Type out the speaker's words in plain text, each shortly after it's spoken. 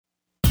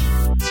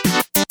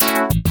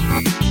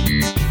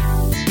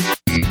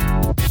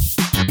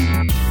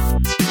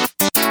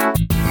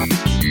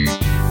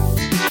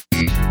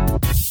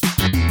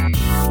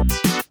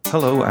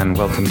Hello and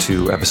welcome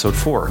to episode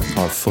 4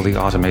 of Fully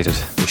Automated,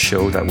 the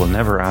show that will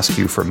never ask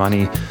you for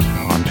money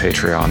on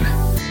Patreon.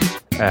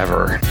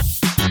 Ever.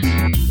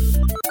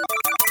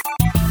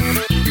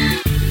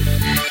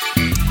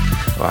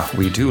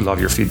 We do love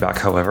your feedback,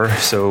 however,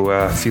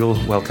 so feel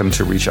welcome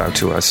to reach out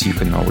to us. You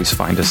can always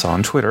find us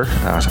on Twitter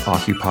at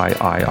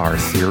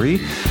OccupyIRTheory,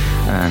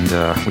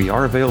 and we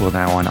are available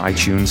now on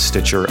iTunes,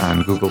 Stitcher,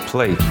 and Google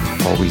Play.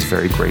 Always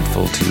very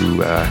grateful to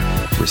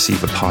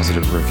receive a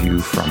positive review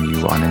from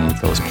you on any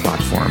of those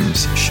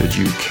platforms, should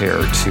you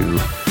care to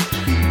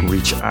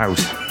reach out.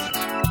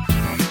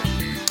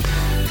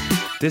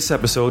 This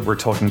episode, we're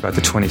talking about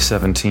the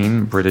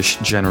 2017 British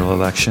general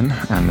election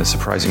and the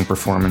surprising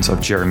performance of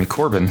Jeremy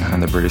Corbyn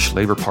and the British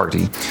Labour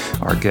Party.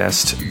 Our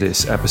guest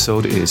this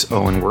episode is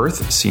Owen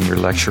Wirth, Senior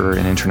Lecturer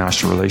in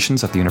International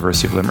Relations at the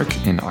University of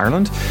Limerick in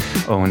Ireland.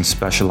 Owen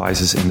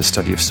specialises in the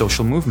study of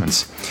social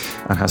movements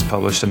and has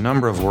published a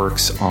number of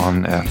works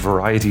on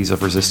varieties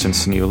of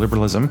resistance to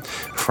neoliberalism,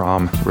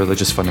 from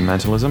religious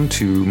fundamentalism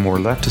to more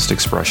leftist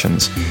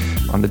expressions.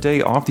 On the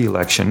day of the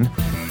election,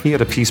 he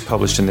had a piece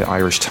published in the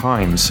Irish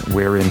Times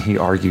wherein he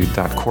argued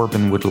that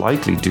Corbyn would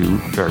likely do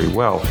very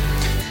well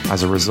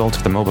as a result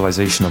of the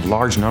mobilisation of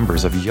large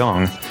numbers of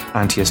young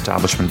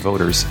anti-establishment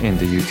voters in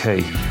the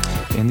UK.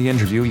 In the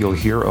interview, you'll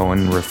hear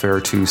Owen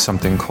refer to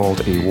something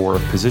called a war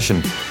of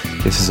position.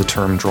 This is a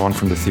term drawn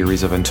from the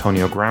theories of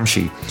Antonio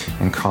Gramsci,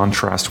 in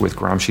contrast with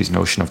Gramsci's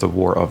notion of the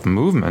war of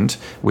movement,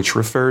 which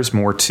refers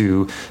more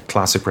to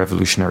classic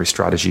revolutionary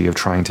strategy of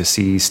trying to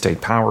seize state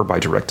power by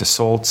direct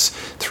assaults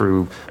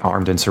through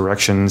armed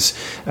insurrections,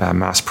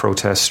 mass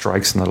protests,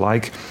 strikes, and the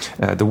like.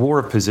 The war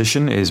of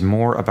position is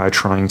more about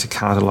trying to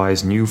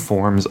catalyse new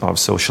forms of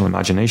social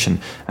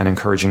imagination and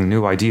encouraging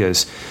new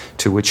ideas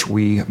to which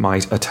we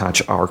might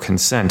attach our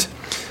consent.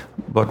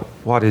 But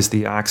what is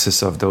the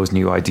axis of those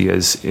new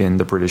ideas in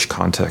the British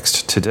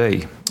context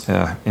today?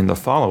 In the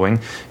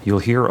following, you'll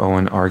hear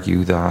Owen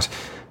argue that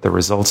the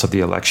results of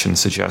the election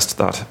suggest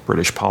that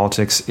British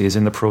politics is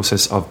in the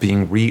process of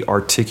being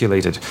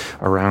re-articulated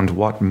around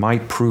what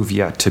might prove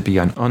yet to be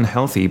an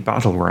unhealthy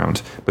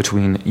battleground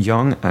between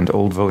young and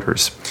old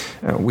voters.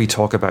 We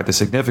talk about the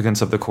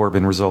significance of the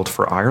Corbyn result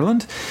for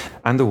Ireland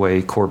and the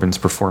way Corbyn's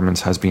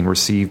performance has been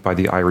received by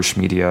the Irish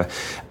media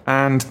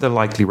and the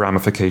likely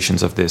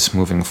ramifications of this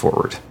moving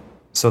forward.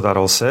 So that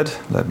all said,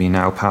 let me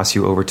now pass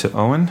you over to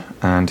Owen,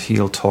 and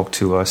he'll talk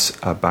to us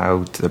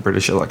about the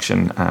British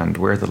election and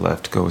where the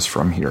left goes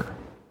from here.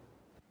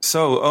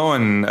 So,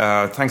 Owen,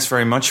 thanks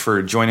very much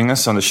for joining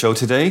us on the show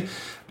today.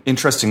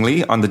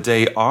 Interestingly, on the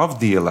day of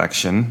the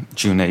election,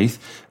 June 8th,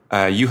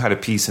 you had a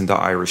piece in the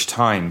Irish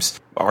Times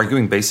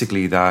arguing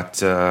basically that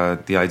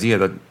the idea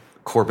that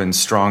Corbyn's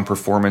strong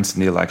performance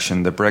in the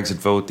election, the Brexit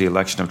vote, the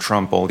election of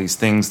Trump, all these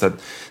things that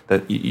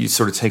you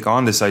sort of take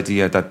on this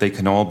idea that they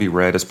can all be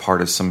read as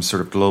part of some sort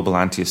of global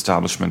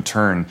anti-establishment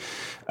turn.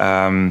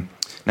 Now,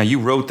 you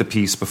wrote the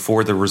piece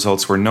before the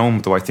results were known,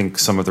 though I think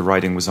some of the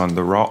writing was on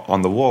the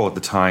wall at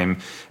the time.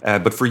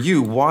 But for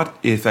you, what,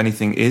 if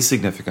anything, is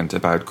significant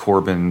about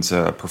Corbyn's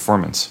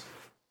performance?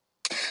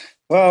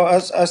 Well,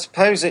 I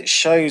suppose it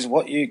shows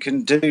what you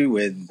can do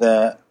with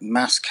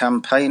mass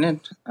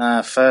campaigning,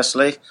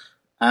 firstly.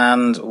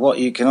 And what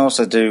you can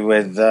also do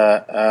with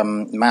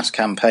mass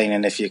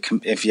campaigning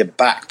if your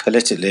back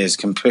politically is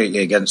completely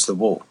against the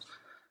wall,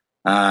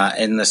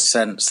 in the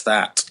sense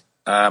that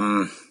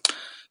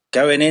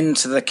going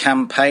into the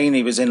campaign,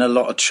 he was in a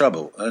lot of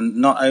trouble. And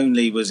not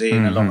only was he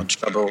in a lot of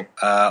trouble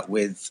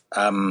with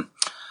in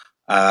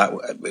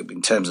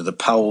terms of the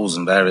polls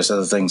and various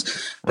other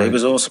things, but he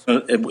was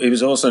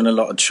also in a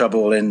lot of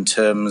trouble in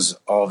terms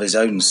of his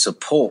own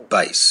support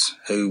base,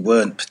 who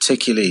weren't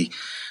particularly.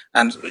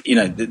 And, you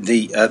know,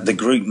 the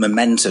group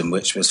Momentum,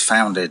 which was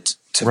founded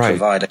to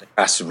provide a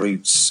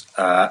grassroots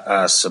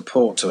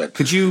support to it.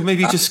 Could you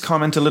maybe just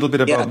comment a little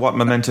bit about what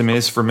Momentum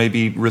is for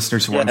maybe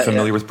listeners who aren't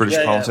familiar with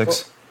British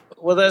politics?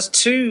 Well, there's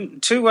two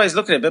ways of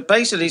looking at it. But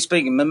basically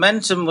speaking,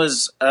 Momentum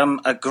was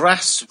a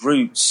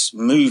grassroots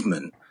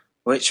movement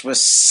which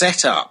was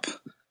set up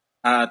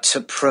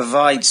to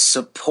provide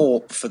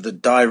support for the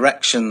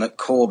direction that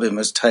Corbyn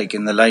was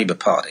taking the Labour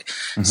Party.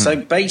 Mm-hmm. So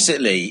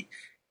basically,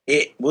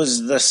 it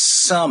was the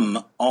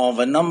sum of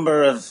a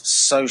number of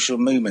social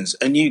movements,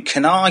 and you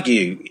can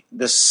argue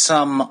the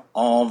sum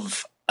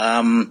of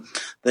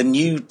the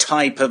new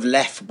type of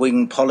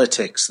left-wing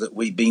politics that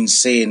we've been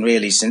seeing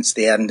really since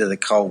the end of the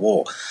Cold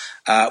War,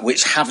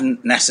 which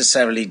haven't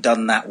necessarily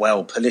done that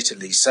well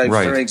politically. So,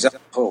 for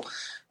example,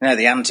 you know,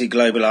 the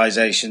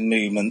anti-globalization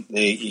movement,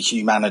 the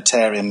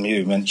humanitarian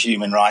movement,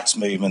 human rights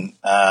movement,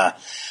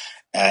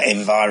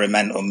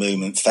 environmental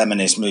movement,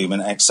 feminist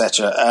movement,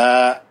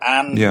 etc.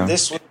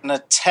 This was an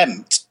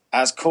attempt,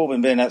 as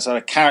Corbyn being a sort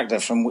of character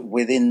from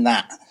within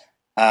that,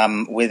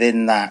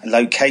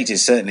 located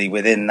certainly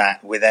within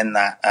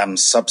that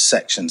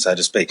subsection, so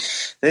to speak.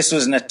 This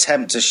was an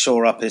attempt to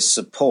shore up his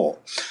support.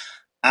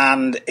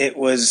 And it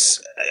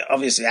was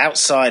obviously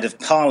outside of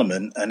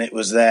Parliament, and it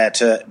was there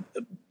to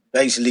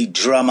basically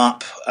drum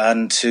up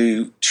and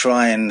to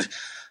try and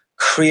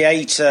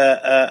create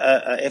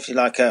if you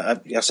like, I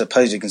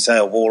suppose you can say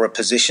a war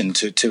opposition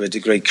to a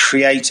degree,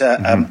 create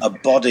a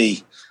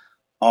body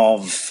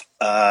of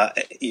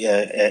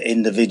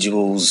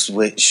individuals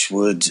which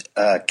would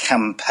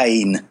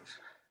campaign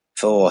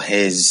for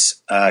his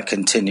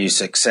continued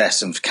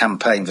success and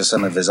campaign for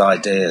some of his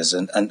ideas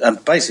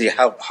and basically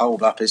help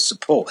hold up his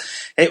support.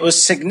 It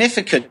was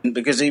significant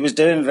because he was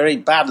doing very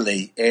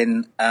badly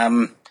in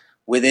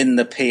within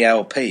the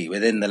PLP,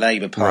 within the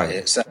Labour Party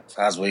itself,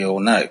 as we all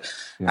know.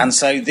 Yeah. And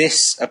so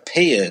this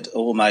appeared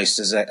almost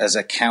as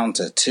a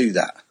counter to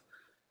that.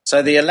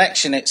 So the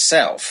election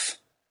itself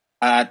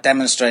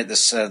demonstrated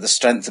the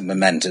strength of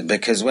Momentum,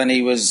 because when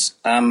he was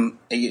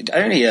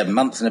only a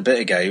month and a bit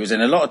ago, he was in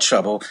a lot of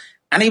trouble.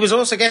 And he was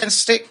also getting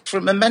stick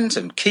from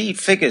Momentum. Key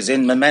figures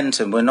in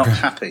Momentum were not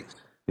happy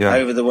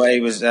over the way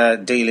he was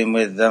dealing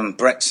with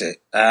Brexit.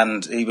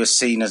 And he was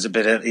seen as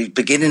he's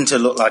beginning to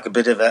look like a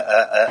bit of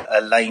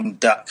a lame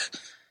duck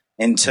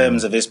in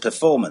terms of his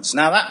performance.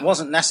 Now, that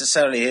wasn't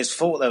necessarily his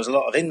fault. There was a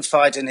lot of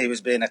infighting. He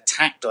was being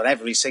attacked on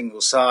every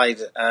single side.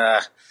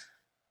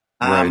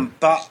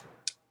 But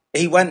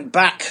he went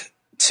back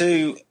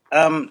to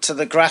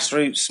the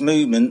grassroots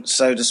movement,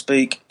 so to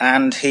speak,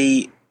 and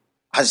he,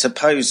 I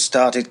suppose,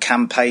 started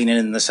campaigning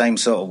in the same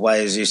sort of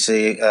way as you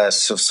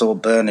saw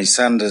Bernie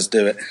Sanders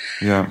do it.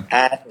 Yeah.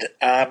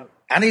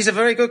 And he's a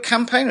very good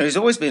campaigner. He's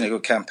always been a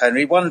good campaigner.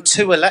 He won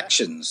 2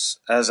 elections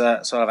as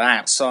a sort of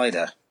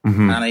outsider,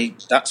 and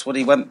that's what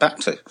he went back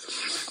to.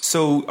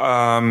 So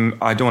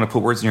I don't want to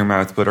put words in your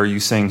mouth, but are you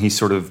saying he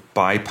sort of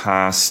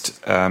bypassed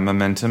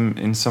Momentum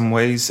in some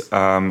ways?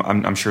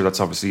 I'm sure that's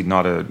obviously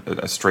not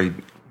a straight...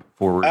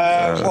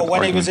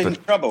 when he was in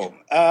trouble,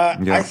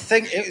 I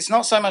think it's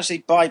not so much he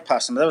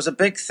bypassed him. There was a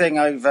big thing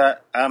over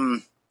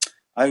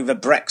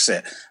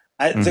Brexit.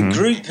 The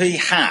group he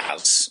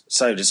has,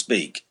 so to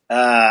speak,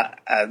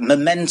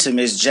 Momentum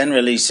is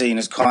generally seen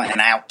as quite an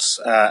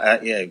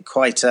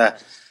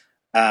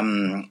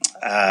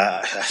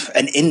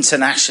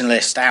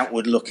internationalist,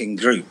 outward-looking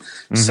group.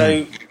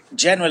 So,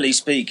 generally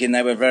speaking,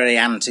 they were very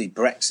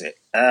anti-Brexit.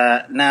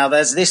 Now,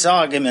 there's this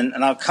argument,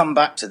 and I'll come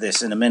back to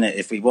this in a minute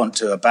if we want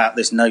to, about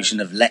this notion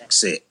of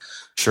Lexit.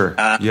 Sure.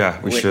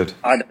 We should.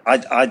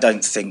 I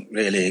don't think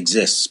really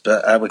exists,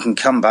 but we can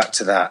come back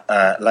to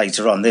that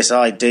later on. This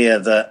idea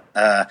that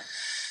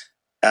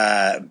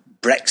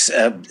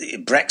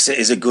Brexit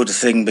is a good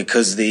thing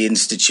because the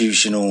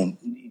institutional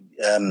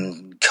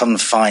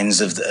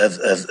confines of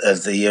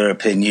the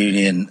European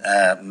Union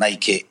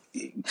make it,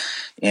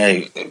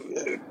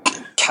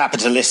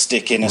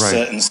 capitalistic in a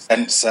certain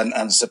sense,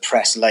 and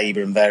suppress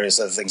labour and various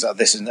other things like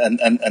this,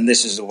 and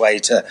this is a way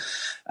to,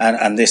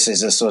 and this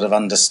is a sort of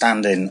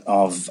understanding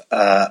of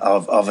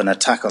an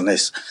attack on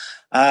this.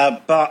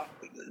 But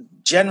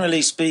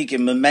generally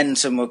speaking,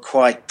 Momentum were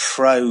quite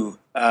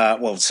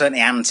certainly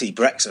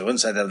anti-Brexit. I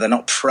wouldn't say that they're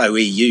not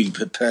pro-EU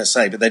per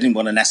se, but they didn't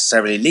want to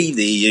necessarily leave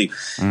the EU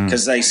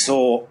because they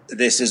saw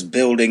this as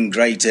building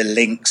greater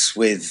links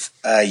with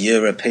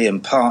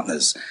European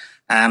partners.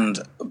 And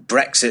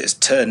Brexit has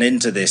turned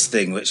into this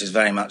thing which is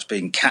very much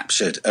being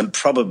captured, and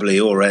probably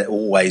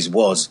always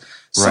was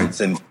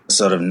something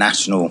sort of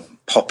national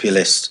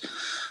populist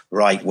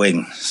right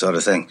wing sort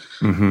of thing.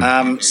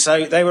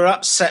 So they were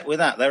upset with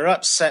that. They were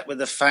upset with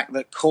the fact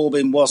that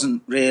Corbyn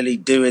wasn't really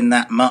doing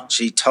that much.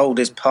 He told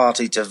his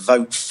party to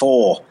vote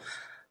for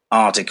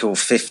Article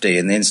 50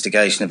 and the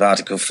instigation of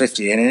Article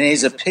 50. And in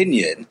his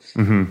opinion,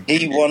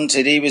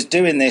 he was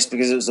doing this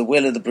because it was the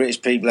will of the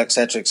British people,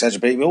 etc., etc.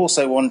 But he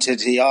also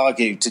wanted, he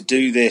argued, to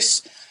do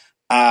this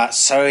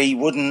so he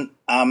wouldn't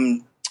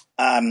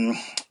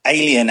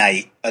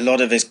alienate a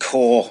lot of his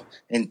core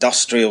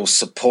industrial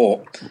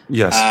support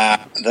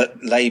that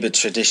Labour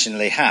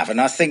traditionally have.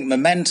 And I think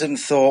Momentum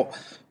thought,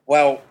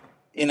 well,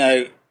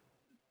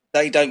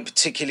 they don't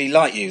particularly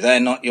like you. They're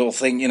not your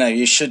thing.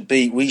 We should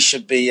be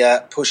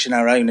pushing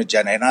our own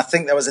agenda. And I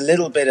think there was a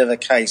little bit of a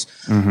case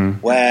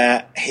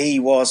where he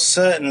was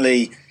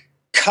certainly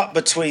cut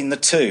between the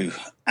two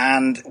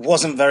and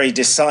wasn't very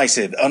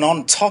decisive. And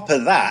on top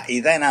of that, he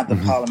then had the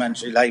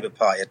Parliamentary Labour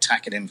Party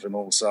attacking him from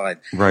all sides.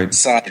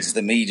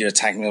 The media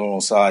attacking him on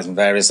all sides and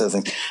various other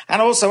things.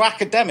 And also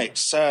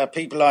academics,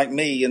 people like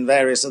me and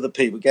various other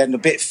people getting a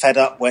bit fed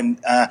up when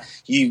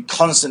you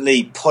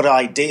constantly put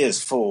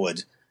ideas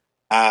forward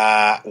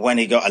when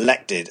he got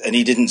elected, and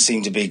he didn't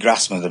seem to be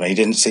grasping them. He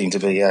didn't seem to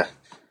be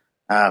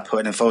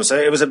putting them forward. So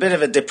it was a bit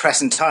of a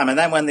depressing time. And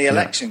then when the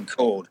election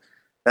called,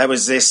 there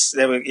was a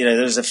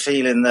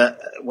feeling that,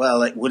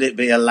 would it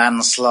be a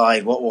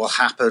landslide? What will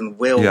happen?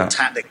 Will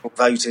tactical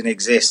voting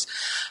exist?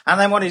 And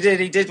then what he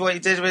did what he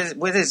did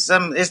with his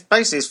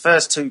basically his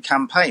first 2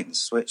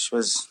 campaigns, which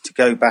was to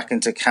go back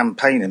into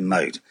campaigning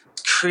mode,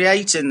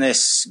 creating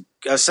this.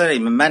 Certainly,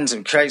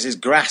 Momentum creates this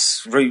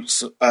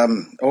grassroots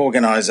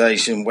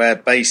organisation where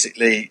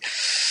basically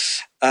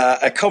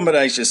a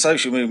combination of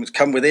social movements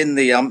come within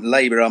the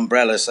Labour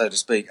umbrella, so to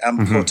speak,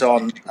 and put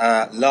on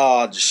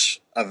large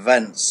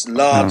events,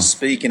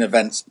 speaking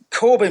events.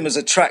 Corbyn was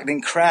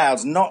attracting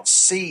crowds not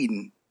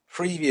seen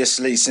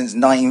previously since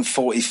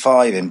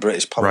 1945 in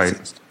British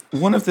politics.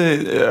 One of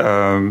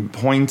the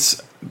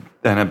points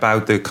then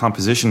about the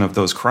composition of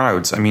those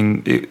crowds, I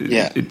mean,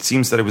 it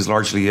seems that it was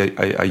largely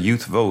a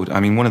youth vote. I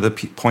mean, one of the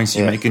points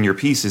you make in your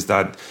piece is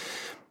that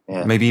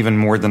maybe even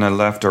more than a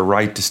left or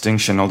right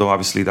distinction, although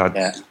obviously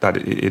that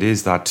it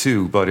is that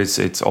too, but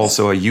it's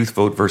also a youth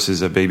vote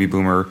versus a baby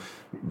boomer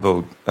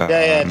vote.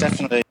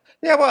 Definitely.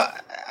 Yeah, well,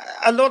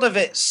 a lot of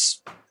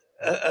it's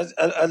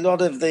a lot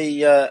of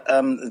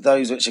the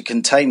those which are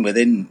contained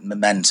within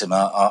Momentum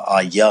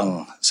are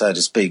young, so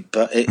to speak,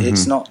 but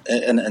it's not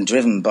and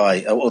driven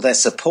by, or they're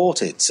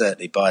supported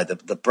certainly by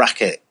the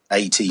bracket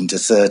 18 to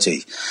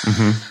 30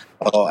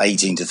 or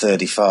 18 to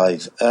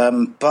 35,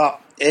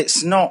 but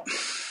it's not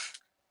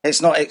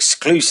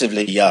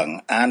exclusively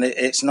young, and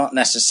it's not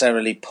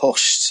necessarily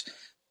pushed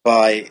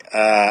by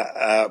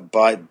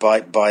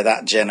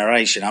that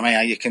generation. I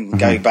mean, you can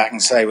go back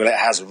and say, well, it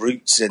has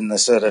roots in the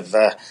sort of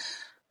the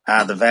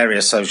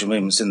various social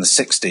movements in the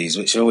 60s,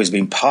 which have always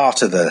been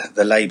part of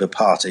the Labour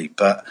Party,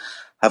 but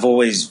have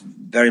always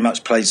very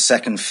much played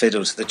second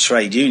fiddle to the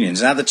trade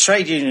unions. Now, the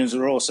trade unions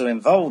were also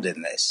involved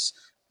in this,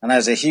 and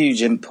there's a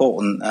huge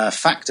important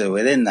factor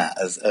within that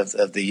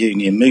of the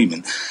union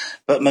movement.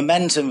 But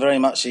Momentum, very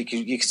much, you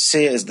could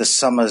see it as the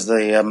sum of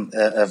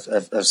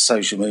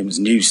social movements,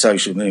 new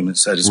social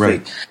movements, so to speak.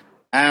 Right.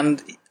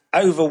 And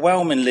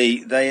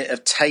overwhelmingly, they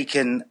have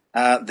taken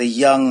the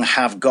young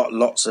have got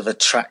lots of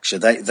attraction.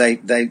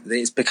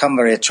 It's become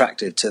very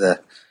attractive to the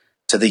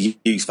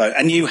youth vote,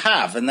 and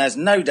and there's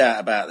no doubt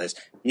about this.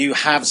 You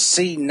have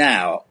seen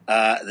now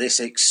this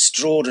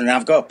extraordinary.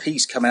 I've got a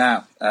piece coming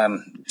out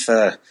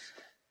for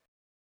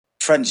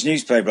French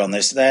newspaper on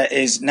this. There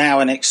is now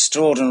an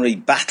extraordinary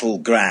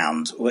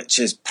battleground, which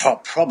is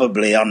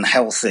probably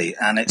unhealthy,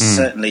 and it's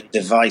certainly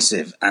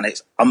divisive, and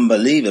it's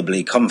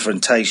unbelievably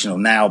confrontational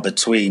now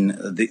between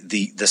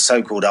the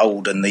so-called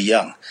old and the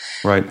young.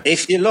 Right.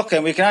 If you look,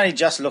 and we can only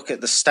just look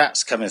at the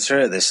stats coming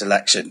through at this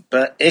election,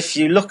 but if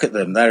you look at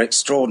them, they're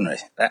extraordinary.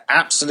 They're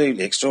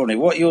absolutely extraordinary.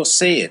 What you're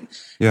seeing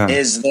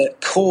is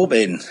that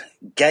Corbyn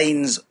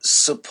gains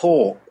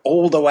support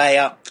all the way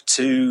up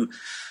to,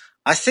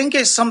 I think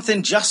it's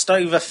something just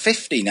over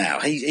 50 now.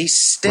 He's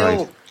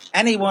still,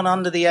 anyone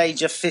under the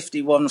age of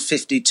 51,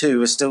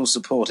 52 is still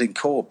supporting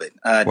Corbyn,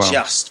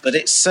 but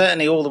it's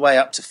certainly all the way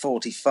up to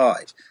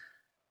 45.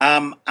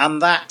 And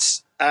that,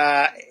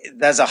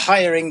 there's a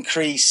higher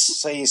increase,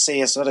 so you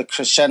see a sort of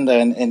crescendo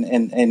in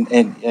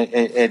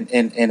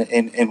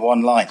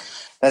one line.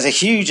 There's a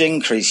huge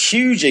increase for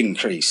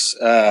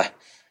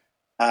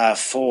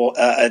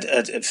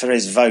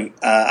his vote.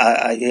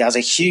 He has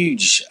a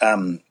huge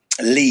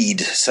lead,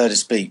 so to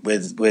speak,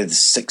 with 18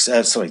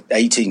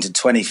 to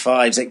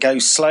 25s. It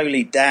goes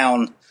slowly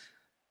down,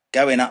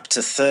 going up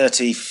to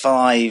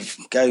 35,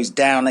 goes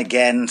down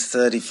again,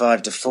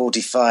 35 to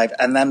 45,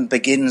 and then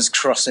begins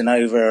crossing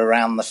over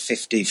around the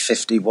 50,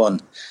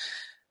 51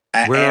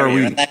 Where area. are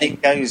we? And then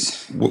it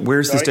goes.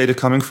 Where's this data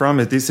coming from?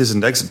 This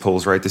isn't exit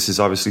polls, right? This is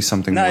obviously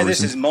something. No,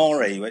 this is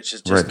Maury, which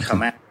has just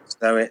come out.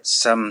 So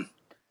it's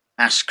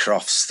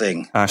Ashcroft's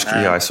thing. I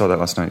saw that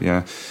last night.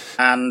 Yeah,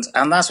 and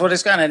that's what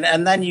it's going.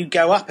 And then you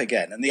go up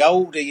again, and the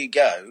older you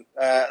go,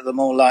 the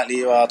more likely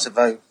you are to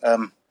vote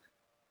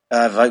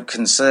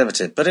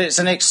Conservative. But it's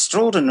an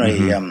extraordinary,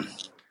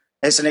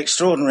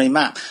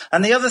 map.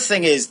 And the other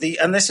thing is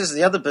and this is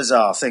the other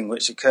bizarre thing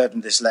which occurred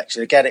in this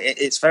election. Again,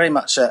 it's very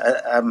much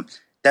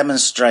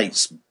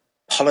demonstrates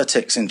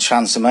politics in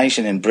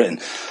transformation in Britain.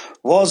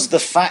 Was the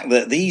fact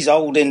that these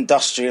old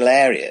industrial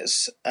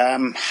areas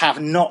have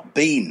not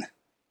been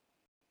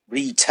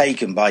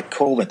retaken by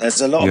Corbyn.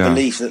 There's a lot of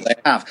belief that they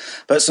have,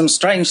 but some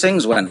strange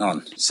things went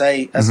on.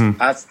 Say, as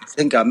I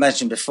think I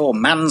mentioned before,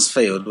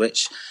 Mansfield,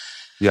 which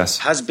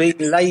has been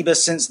Labour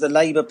since the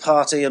Labour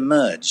Party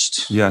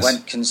emerged,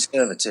 went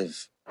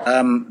Conservative.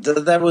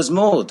 There was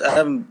more.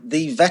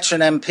 The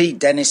veteran MP,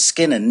 Dennis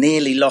Skinner,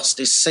 nearly lost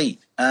his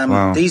seat.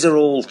 These are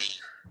all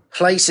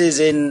places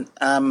in,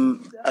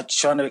 I'm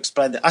trying to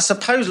explain that, I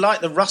suppose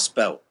like the Rust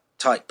Belt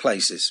type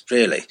places,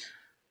 really,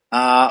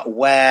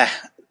 where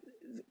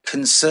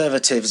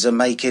Conservatives are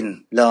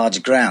making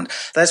large ground.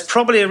 There's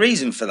probably a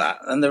reason for that,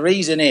 and the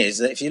reason is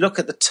that if you look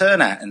at the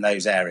turnout in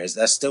those areas,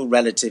 they're still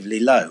relatively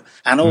low,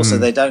 and also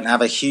they don't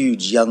have a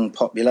huge young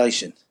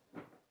population.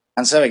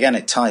 And so again,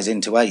 it ties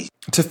into age.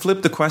 To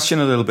flip the question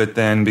a little bit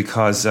then,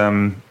 because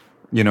I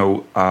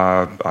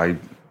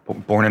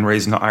born and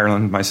raised in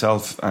Ireland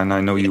myself, and I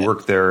know you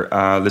work there.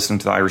 Listening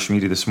to the Irish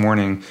media this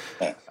morning,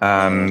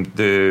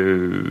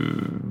 the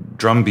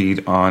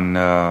drumbeat on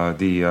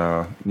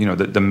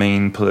the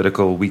main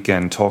political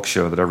weekend talk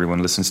show that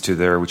everyone listens to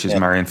there, which is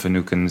Marion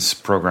Finucane's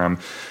program,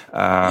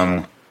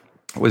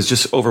 was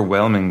just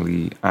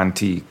overwhelmingly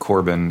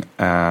anti-Corbyn.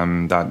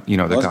 That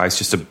the guy's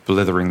just a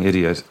blithering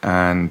idiot,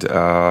 and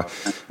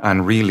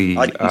really,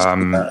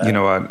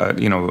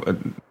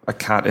 a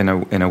cat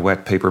in a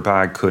wet paper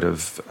bag could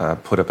have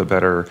put up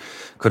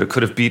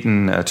could have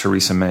beaten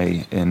Theresa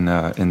May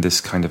in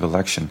this kind of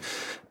election.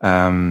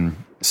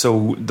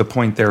 So the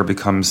point there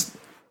becomes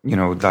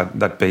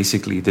that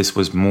basically this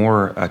was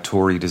more a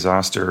Tory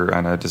disaster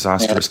and a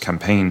disastrous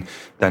campaign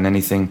than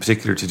anything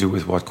particular to do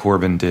with what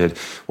Corbyn did.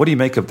 What do you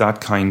make of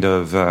that kind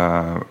of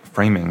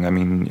framing? I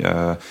mean,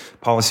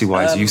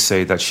 policy-wise, you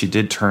say that she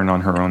did turn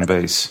on her own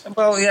base.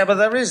 Well, yeah, but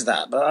there is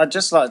that. But I'd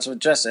just like to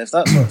address it. If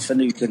that's what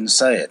Finucane's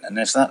saying, and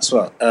if that's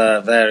what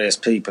various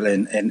people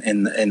in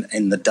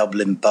the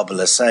Dublin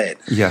bubble are saying,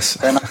 yes,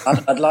 then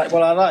I'd like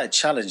to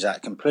challenge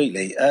that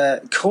completely.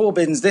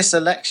 Corbyn's this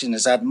election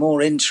has had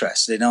more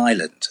interest in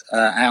Ireland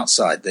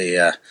outside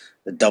the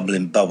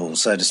Dublin bubble,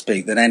 so to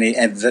speak, than any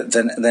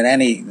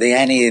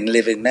in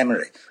living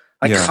memory.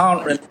 I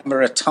can't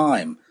remember a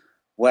time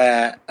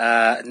where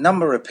a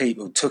number of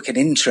people took an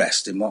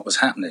interest in what was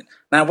happening.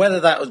 Now,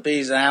 whether that would be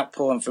as an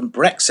outpouring from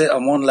Brexit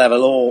on one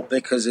level or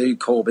because of who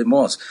Corbyn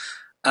was.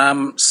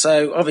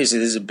 So obviously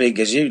there's a big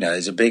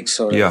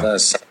sort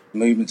of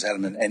movement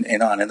element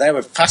in Ireland. They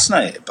were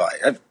fascinated by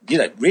it.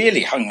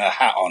 Really hung their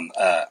hat on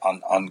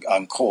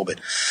Corbyn,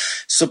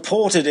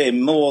 supported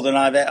him more than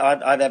I've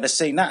ever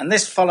seen that. And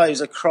this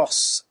follows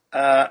across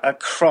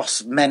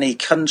many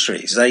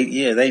countries.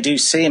 They do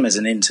see him as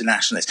an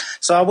internationalist.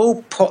 So I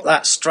will put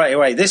that straight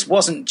away. This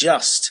wasn't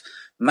just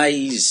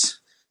May's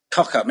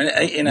cock up,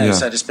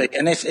 so to speak.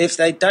 And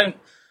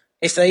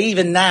if they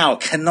even now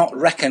cannot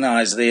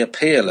recognise the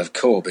appeal of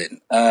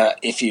Corbyn,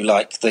 if you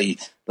like, the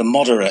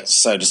moderates,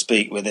 so to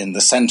speak, within the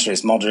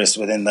centrist moderates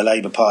within the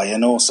Labour Party,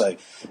 and also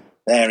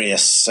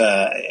various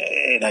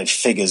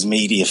figures,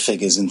 media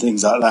figures, and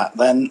things like that,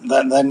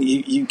 then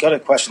you got a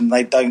question.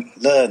 They don't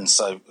learn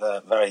so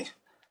very,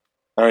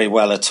 very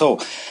well at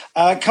all.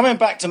 Coming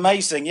back to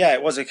May's thing,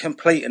 it was a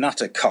complete and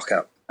utter cock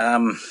up.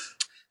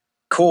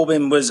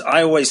 Corbyn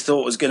I always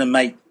thought was going to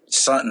make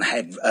certain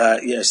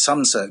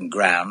some certain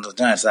ground. I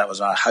don't know if that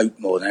was my hope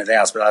more than anything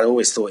else, but I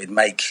always thought he'd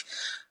make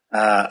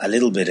a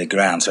little bit of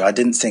ground. So I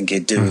didn't think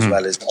he'd do as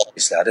well as,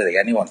 obviously, I don't think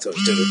anyone thought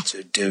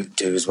he'd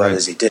do as well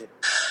as he did.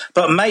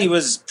 But May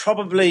was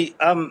probably,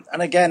 and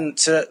again,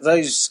 to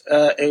those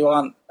who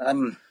aren't,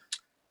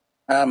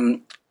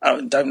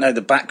 don't know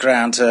the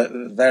background to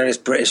various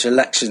British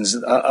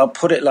elections, I'll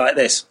put it like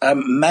this.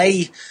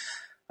 May,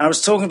 I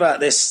was talking about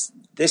this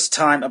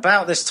time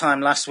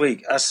last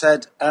week. I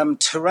said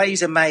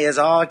Theresa May has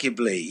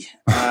arguably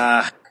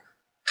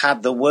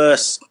had the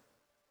worst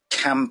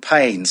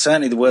campaign,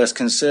 certainly the worst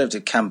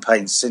Conservative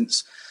campaign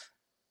since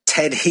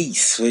Ted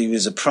Heath, who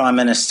was a Prime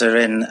Minister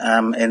in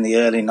the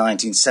early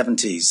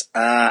 1970s.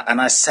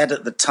 And I said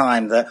at the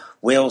time that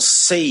we'll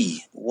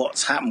see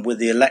what's happened with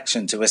the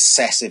election to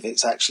assess if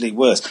it's actually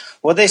worse.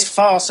 Well, this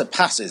far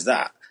surpasses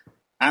that.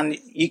 And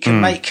you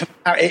can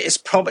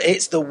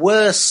it's the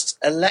worst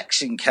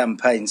election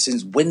campaign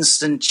since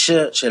Winston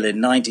Churchill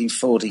in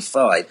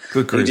 1945,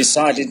 who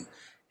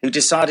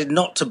decided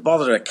not to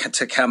bother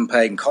to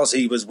campaign because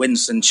he was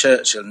Winston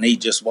Churchill and he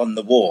just won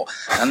the war.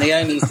 And the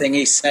only thing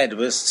he said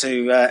was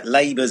to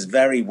Labour's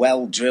very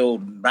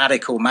well-drilled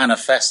radical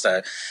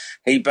manifesto.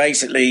 He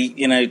basically,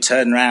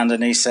 turned around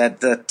and he said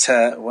that,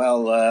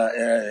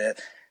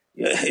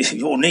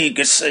 you'll need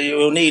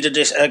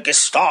a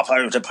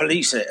Gestapo to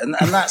police it, and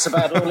that's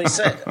about all he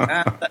said.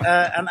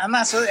 And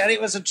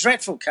it was a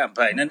dreadful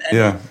campaign. And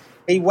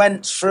he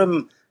went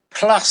from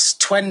plus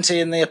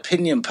 20 in the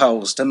opinion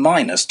polls to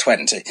minus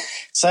 20.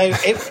 So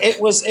it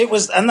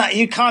was, and that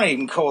you can't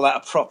even call that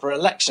a proper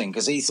election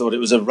because he thought it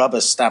was a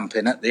rubber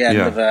stamping at the end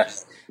of a.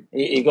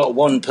 You got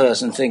one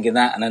person thinking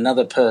that, and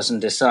another person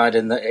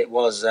deciding that it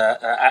was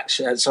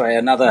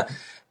another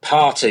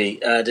party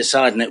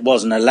deciding it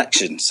was an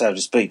election, so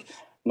to speak,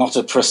 not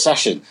a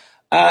procession.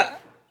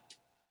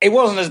 It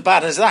wasn't as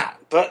bad as that,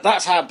 but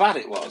that's how bad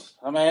it was.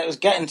 I mean, it was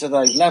getting to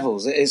those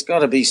levels. It's got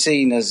to be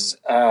seen as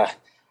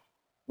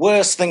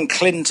worse than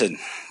Clinton,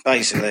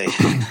 basically.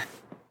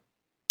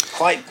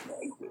 Quite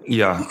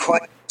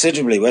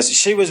considerably worse.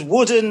 She was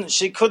wooden.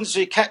 She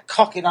kept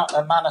cocking up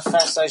her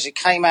manifesto. She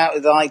came out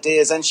with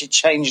ideas, then she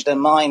changed her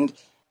mind.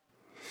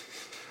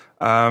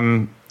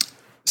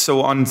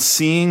 So on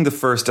seeing the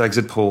first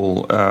exit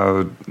poll,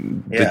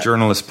 the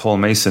journalist Paul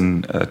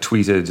Mason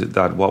tweeted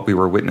that what we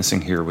were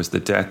witnessing here was the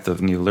death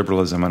of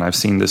neoliberalism. And I've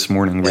seen this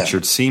morning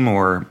Richard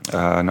Seymour,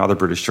 another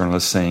British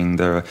journalist, saying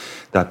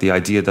that the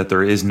idea that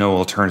there is no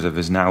alternative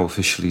is now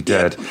officially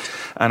dead.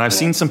 And I've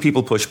seen some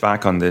people push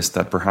back on this,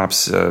 that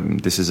perhaps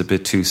this is a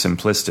bit too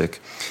simplistic.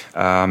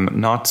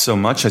 Not so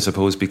much, I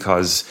suppose,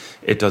 because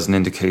it doesn't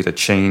indicate a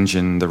change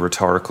in the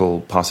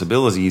rhetorical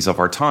possibilities of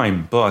our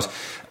time, but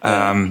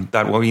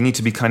that we need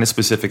to be kind of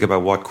specific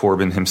about what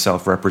Corbyn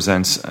himself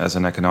represents as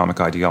an economic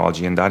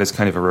ideology, and that is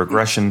kind of a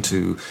regression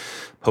to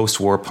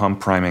post-war pump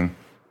priming.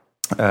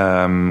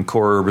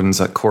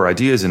 Corbyn's core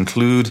ideas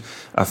include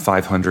a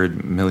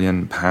 £500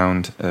 million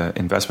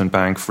investment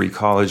bank, free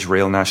college,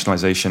 rail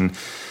nationalisation,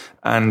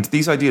 and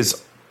these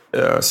ideas,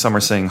 some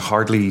are saying,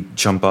 hardly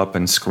jump up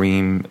and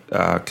scream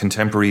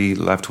contemporary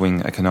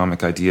left-wing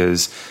economic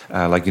ideas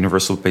like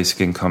universal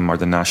basic income or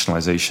the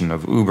nationalisation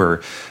of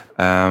Uber.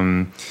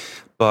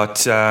 But,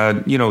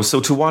 so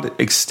to what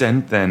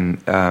extent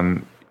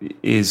then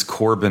is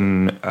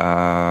Corbyn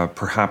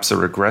perhaps a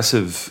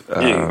regressive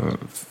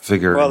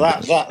figure? Well,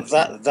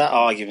 that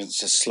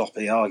argument's a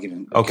sloppy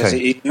argument. Because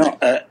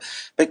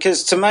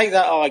because to make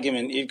that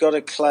argument, you've got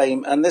to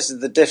claim, and this is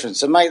the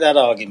difference. To make that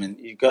argument,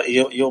 you've got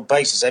your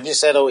basis. Have you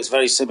said, it's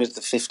very similar to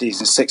the 50s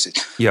and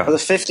 60s? Yeah. Well, the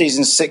 50s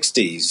and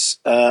 60s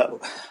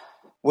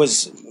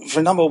was,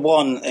 for number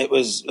one, it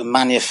was a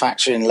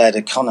manufacturing-led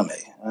economy.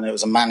 And it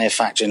was a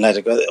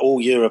manufacturing-led. All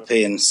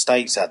European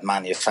states had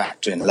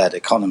manufacturing-led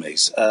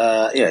economies,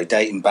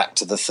 dating back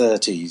to the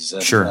 30s,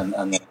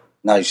 and the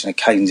notion of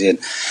Keynesian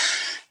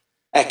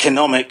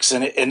economics,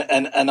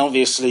 and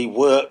obviously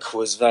work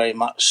was very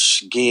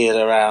much geared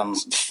around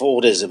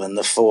Fordism and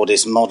the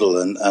Fordist model,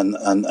 and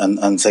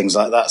things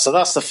like that. So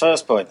that's the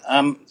first point.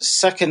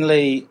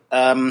 Secondly,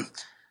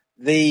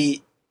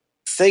 the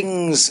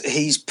things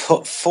he's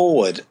put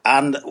forward,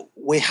 and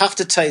we have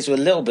to take it with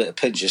a little bit of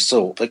pinch of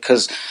salt,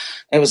 because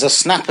it was a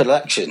snap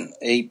election.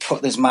 He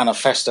put this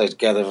manifesto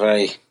together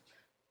very,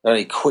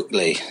 very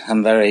quickly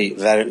and very,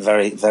 very,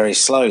 very, very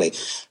slowly.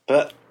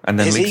 But and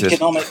then his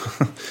economic,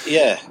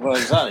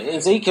 exactly.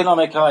 His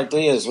economic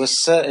ideas were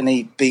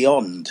certainly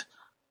beyond,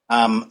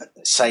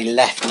 say,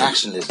 left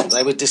nationalism.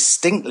 They were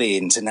distinctly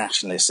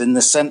internationalist, in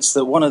the sense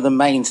that one of the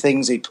main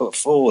things he put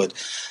forward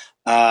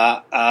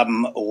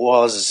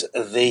was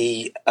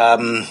the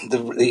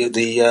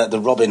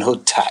Robin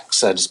Hood tax,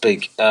 so to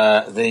speak,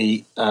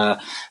 the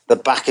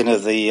backing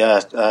of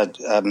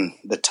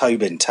the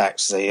Tobin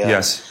tax,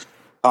 the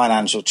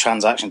financial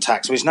transaction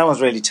tax, which no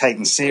one's really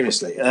taken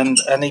seriously, and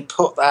he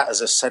put that as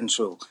a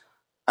central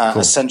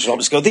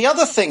obstacle. The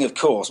other thing, of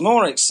course,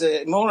 more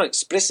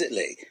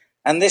explicitly.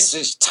 And this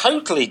is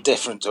totally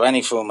different to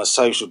any form of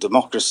social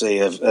democracy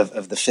of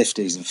the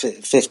 50s and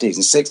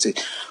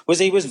 60s, was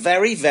he was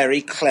very,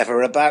 very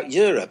clever about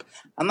Europe.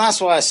 And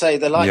that's why I say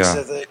the likes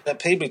of the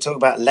people who talk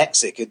about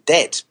Lexic are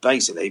dead,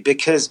 basically,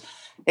 because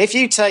if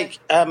you take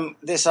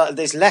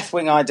this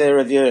left-wing idea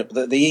of Europe,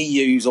 that the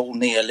EU is all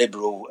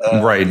neoliberal,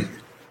 right?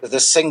 The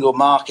single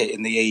market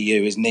in the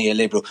EU is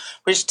neoliberal,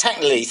 which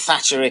technically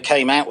Thatcher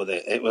came out with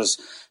it. It was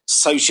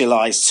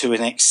socialised to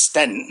an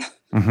extent.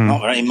 Mm-hmm.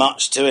 Not very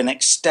much, to an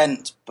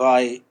extent,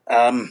 by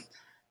a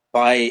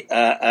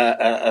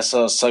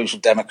sort of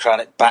social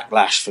democratic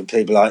backlash from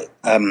people like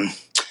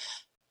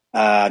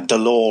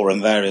Delors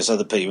and various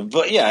other people.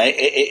 But yeah,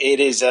 it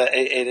is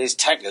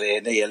technically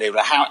a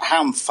neoliberal.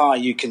 How far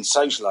you can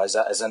socialise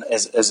that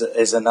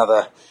is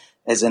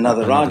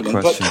another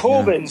argument. Question,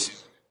 but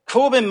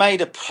Corbyn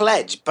made a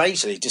pledge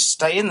basically to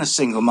stay in the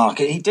single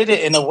market. He did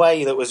it in a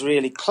way that was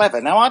really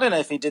clever. Now, I don't know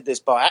if he did this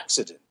by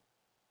accident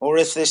or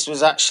if this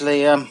was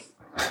actually a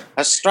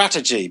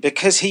strategy,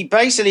 because he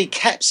basically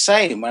kept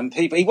saying, when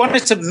people, he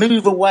wanted to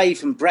move away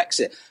from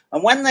Brexit,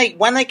 and when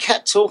they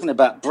kept talking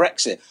about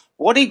Brexit,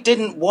 what he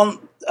didn't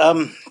want,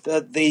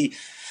 the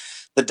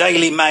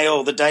Daily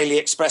Mail, the Daily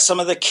Express, some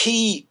of the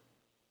key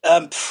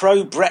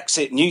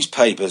pro-Brexit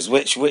newspapers,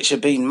 which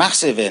have been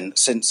massive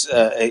since for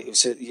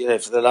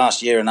the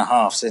last year and a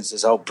half, since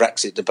this whole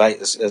Brexit debate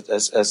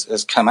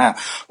has come out.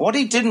 What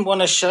he didn't want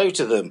to show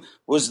to them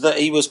was that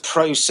he was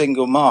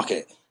pro-single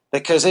market.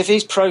 Because if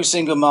he's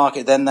pro-single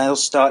market, then they'll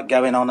start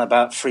going on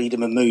about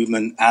freedom of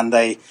movement, and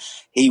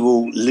he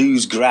will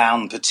lose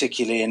ground,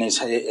 particularly in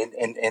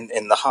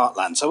the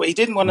heartland. So he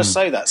didn't want to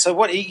say that. So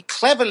what he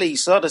cleverly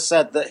sort of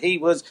said, that he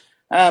was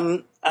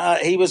going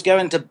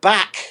to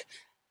back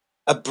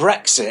a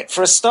Brexit.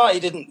 For a start, he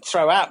didn't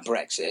throw out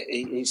Brexit.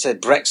 He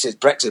said Brexit,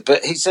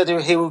 but he said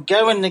he will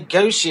go and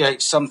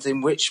negotiate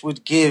something which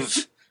would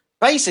give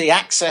basically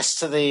access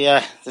to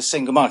the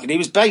single market. He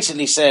was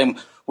basically saying,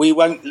 we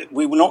were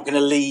not going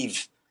to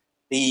leave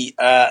the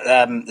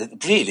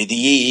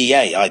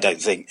EEA, I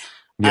don't think.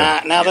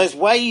 Yeah. Now, there's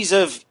ways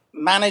of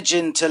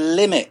managing to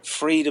limit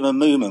freedom of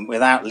movement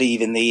without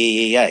leaving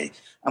the EEA.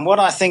 And what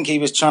I think he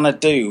was trying to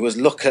do was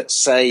look at,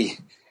 say,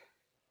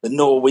 the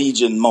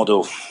Norwegian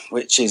model,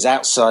 which is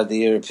outside the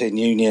European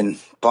Union,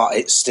 but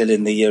it's still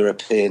in the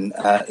European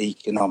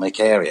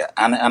economic area.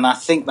 And I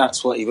think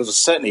that's what he was,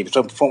 certainly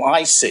from what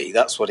I see,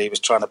 that's what he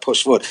was trying to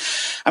push forward.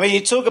 I mean,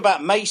 you talk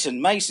about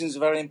Mason. Mason's a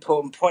very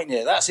important point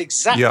here. That's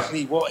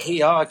exactly what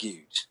he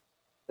argued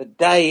the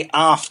day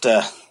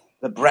after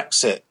the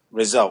Brexit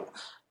result.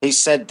 He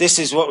said, this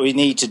is what we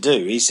need to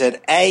do. He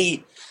said,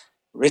 A,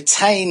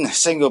 retain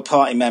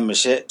single-party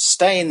membership,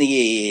 stay in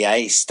the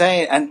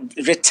EEA, and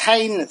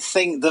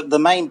retain the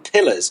main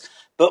pillars,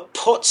 but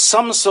put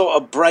some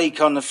sort of brake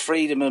on the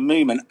freedom of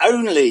movement,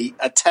 only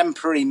a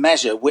temporary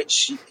measure,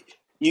 which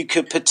you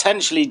could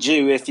potentially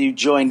do if you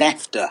join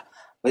EFTA,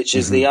 which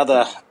is the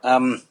other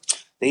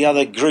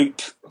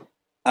group,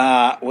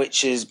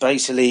 which is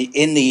basically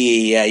in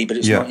the EEA, but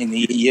it's not in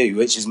the EU,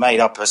 which is made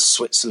up of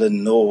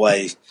Switzerland,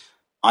 Norway,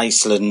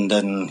 Iceland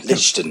and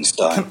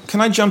Liechtenstein.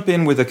 Can I jump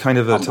in with a kind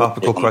of a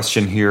topical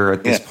question here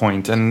at this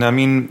point? And I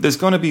mean, there's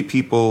going to be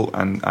people,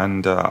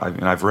 and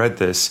I've read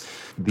this,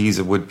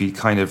 these would be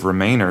kind of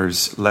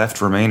Remainers, left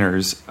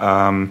Remainers,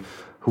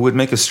 who would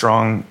make a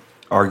strong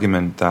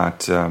argument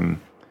that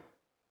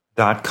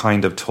that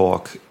kind of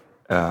talk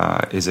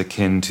is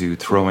akin to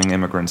throwing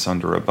immigrants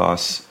under a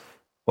bus.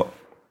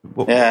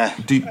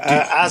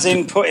 As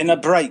in putting a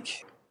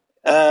brake.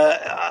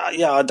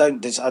 I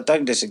don't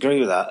disagree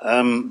with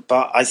that.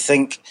 But I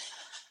think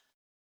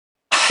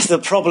the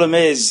problem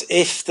is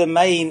if the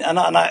main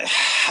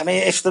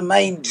if the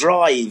main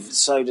drive,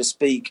 so to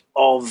speak,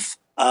 of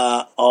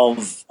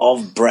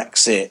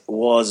Brexit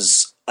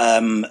was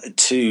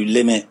to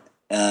limit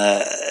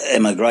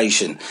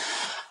immigration.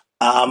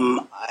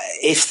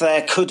 If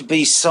there could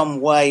be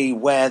some way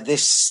where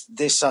this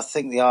I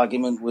think the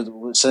argument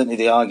was certainly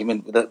the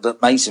argument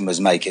that Mason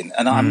was making,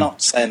 and I'm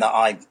not saying that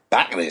I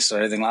back this or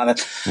anything like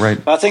that,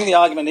 right? But I think the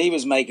argument he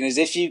was making is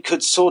if you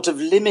could sort of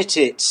limit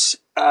it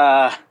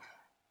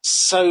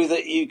so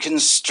that you can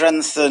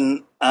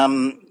strengthen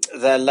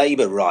their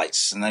labour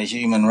rights and their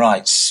human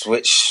rights,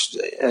 which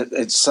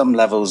at some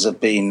levels have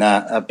been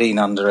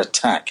under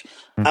attack.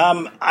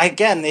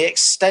 Again, the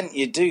extent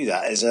you do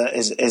that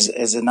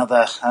is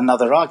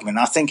another argument.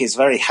 I think it's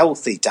very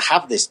healthy to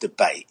have this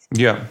debate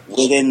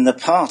within the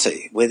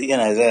party. With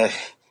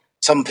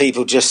some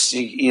people just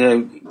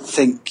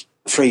think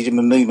freedom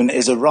of movement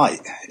is a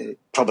right. It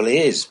probably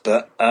is,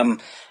 but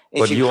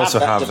you also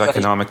have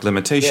economic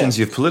limitations.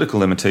 You have political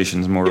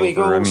limitations.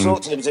 Moreover,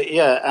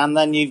 and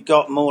then you've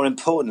got, more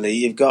importantly,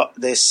 you've got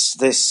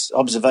this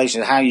observation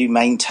of how you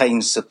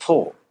maintain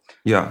support.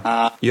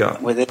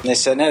 Within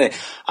this area.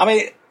 I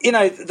mean,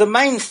 the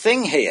main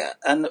thing here,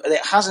 and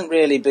it hasn't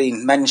really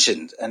been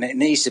mentioned, and it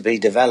needs to be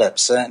developed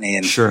certainly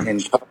in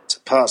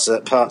parts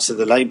of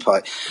the Labour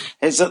Party,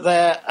 is that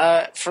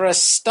there, for a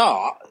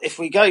start, if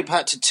we go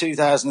back to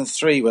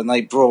 2003 when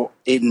they brought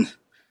in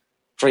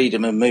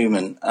freedom of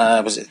movement,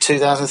 was it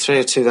 2003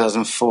 or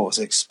 2004? It's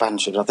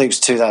expansion. I think it was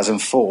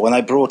 2004 when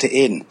they brought it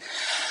in.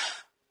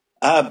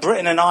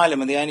 Britain and Ireland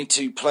were the only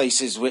two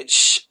places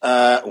which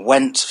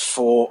went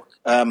for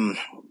the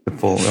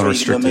full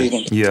freedom of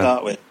movement to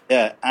start with.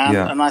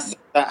 And I think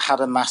that had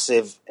a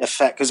massive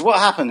effect, because what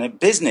happened in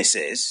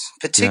businesses,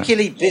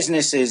 particularly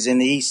businesses in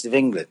the east of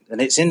England,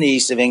 and it's in the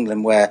east of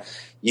England where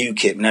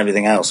UKIP and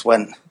everything else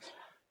went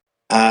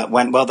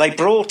well. They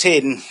brought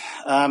in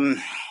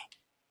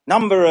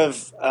number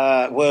of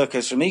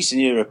workers from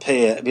Eastern Europe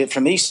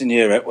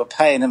were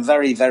paying them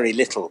very, very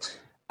little.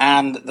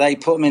 And they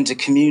put them into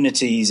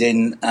communities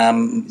in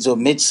sort of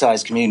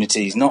mid-sized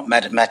communities, not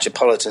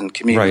metropolitan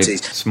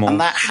communities. Right. Small.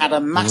 And that had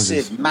a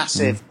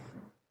massive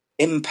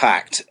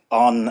impact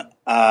on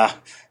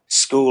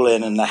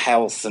schooling and the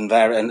health and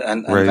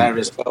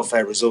various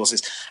welfare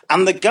resources.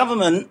 And the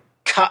government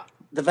cut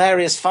the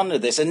various fund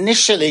of this.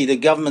 Initially, the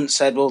government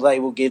said, well, they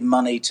will give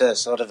money to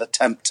sort of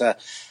attempt to,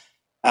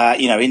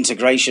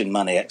 integration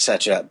money,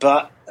 etc.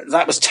 But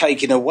that was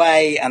taken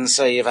away, and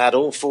so you've had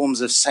all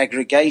forms of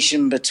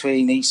segregation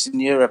between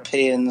Eastern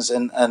Europeans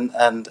and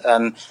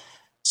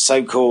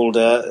so-called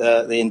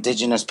the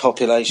indigenous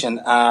population,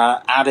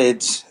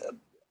 added,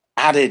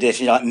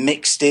 if you like,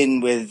 mixed in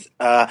with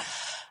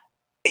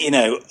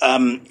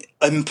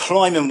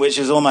employment, which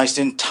is almost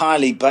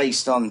entirely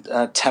based on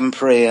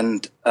temporary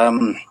and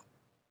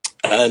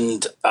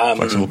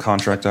flexible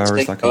contract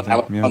hours, that kind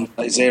of thing.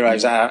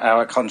 Zeros,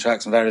 hour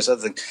contracts, and various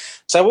other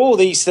things. So all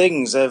these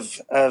things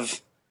have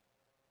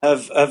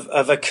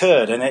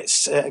occurred, and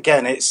it's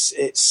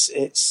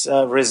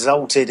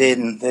resulted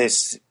in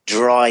this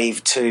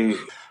drive to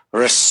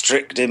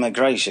restrict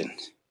immigration.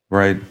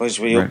 Right, which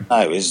we all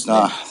know is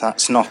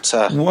that's not.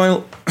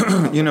 Well,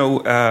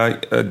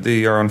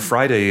 on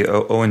Friday,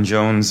 Owen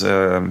Jones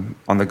on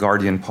the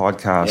Guardian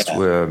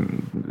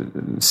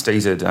podcast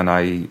stated, and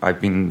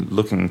I've been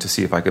looking to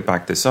see if I could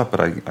back this up, but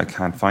I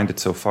can't find it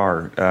so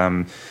far.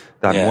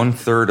 That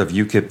 1/3 of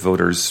UKIP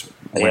voters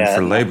went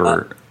for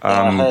Labour.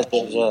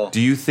 Do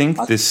you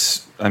think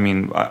this? I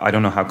mean, I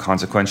don't know how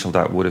consequential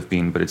that would have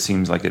been, but it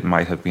seems like it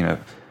might have been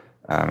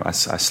a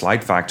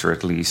slight factor,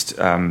 at least.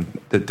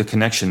 The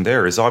connection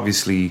there is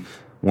obviously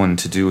one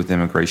to do with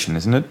immigration,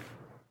 isn't it?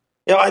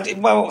 Yeah, I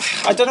don't know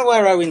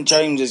where Owen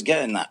Jones is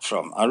getting that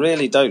from. I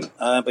really don't,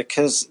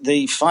 because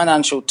the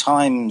Financial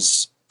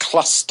Times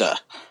cluster,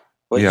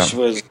 which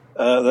was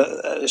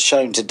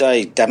shown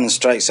today,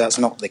 demonstrates that's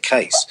not the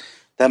case.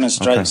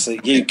 Demonstrates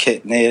that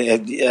UKIP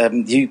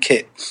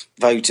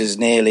voters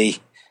nearly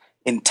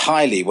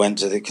entirely went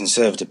to the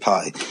Conservative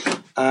Party.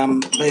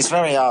 But it's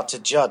very hard to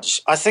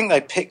judge. I think they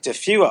picked a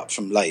few up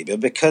from Labour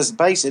because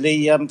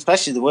basically,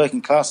 especially the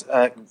working class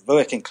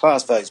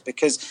votes,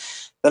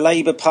 because the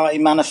Labour Party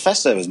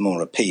manifesto was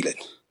more appealing.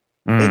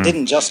 It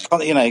didn't just,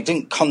 it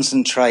didn't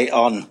concentrate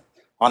on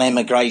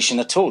immigration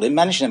at all. It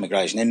mentioned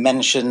immigration. It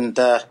mentioned,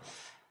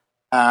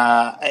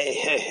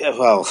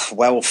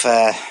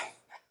 welfare,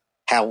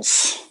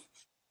 health,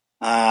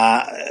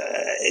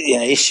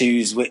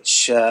 issues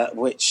which the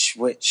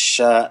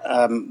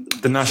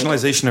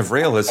nationalisation of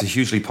rail is a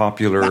hugely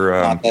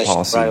popular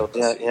policy. Rail,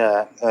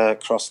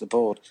 across the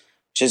board,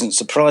 which isn't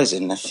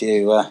surprising if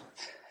you.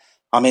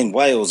 I'm in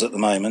Wales at the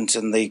moment,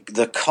 and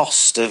the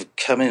cost of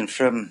coming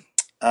to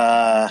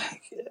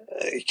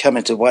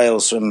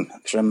Wales from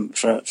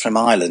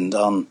Ireland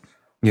on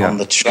on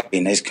the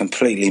train is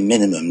completely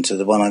minimum to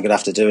the one I'm going to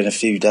have to do in a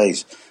few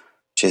days,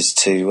 which is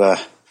to a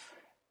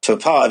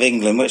part of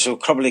England which will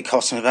probably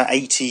cost me about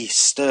 80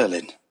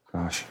 sterling.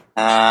 Gosh.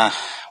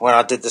 Where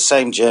I did the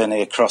same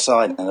journey across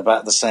Ireland,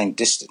 about the same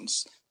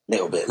distance, a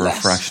little bit less. For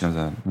a fraction of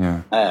that,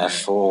 yeah.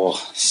 For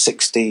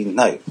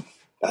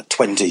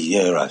 20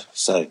 euro.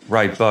 So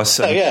right, bus.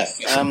 So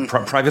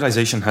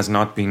privatization has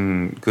not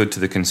been good to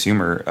the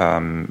consumer,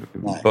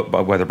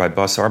 but whether by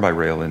bus or by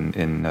rail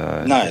in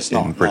it's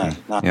not. Britain.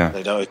 No.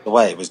 The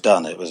way it was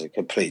done, it was a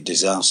complete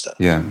disaster.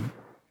 Yeah.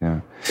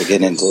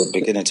 Beginning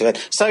to end.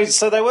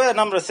 So there were a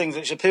number of things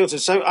which appealed to.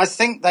 So I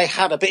think they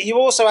had a bit. You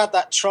also had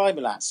that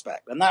tribal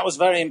aspect, and that was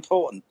very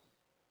important.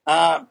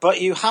 But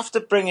you have to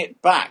bring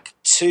it back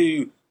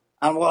to.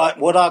 And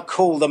what I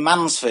call the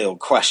Mansfield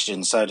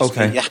question, so to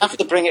speak. You have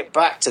to bring it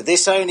back to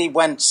this only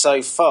went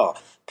so far.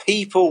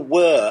 People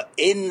were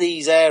in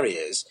these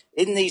areas,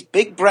 in these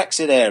big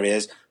Brexit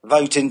areas,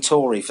 voting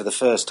Tory for the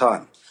first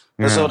time.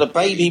 The sort of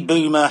baby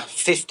boomer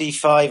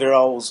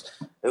 55-year-olds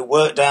who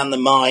worked down the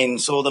mine,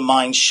 saw the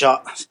mine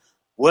shut,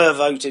 were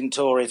voting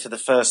Tory for the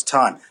first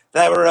time.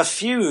 There were a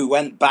few who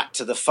went back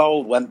to the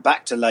fold, went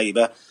back to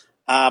Labour,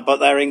 but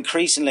there are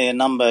increasingly a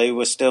number who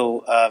were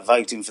still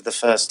voting for the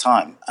first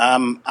time.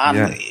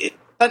 It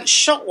sent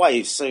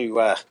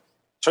shockwaves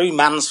through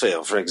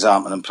Mansfield, for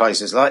example, and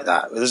places like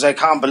that, because they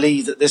can't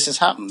believe that this has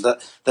happened,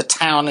 that the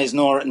town is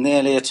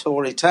nearly a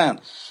Tory town.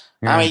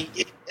 Yeah. I mean,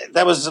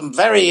 there was some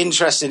very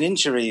interesting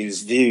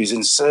interviews, views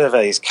and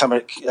surveys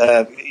carried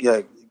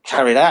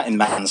out in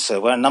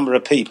Mansfield, where a number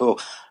of people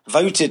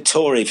voted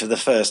Tory for the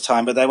first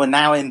time, but they were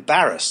now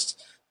embarrassed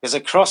because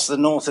across the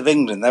north of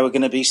England, they were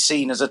going to be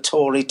seen as a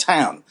Tory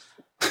town.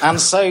 And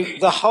so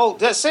the whole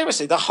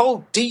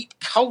deep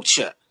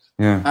culture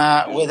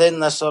within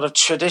the sort of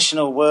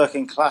traditional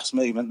working class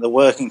movement, the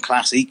working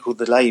class equal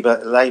the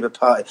Labour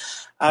Party,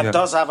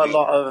 does have a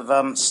lot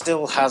of,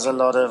 still has a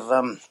lot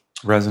of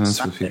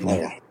resonance with people.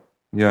 There.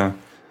 Yeah.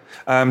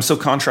 So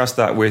contrast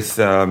that with,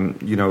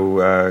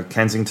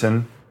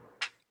 Kensington.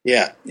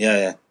 Yeah.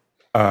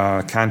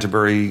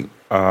 Canterbury.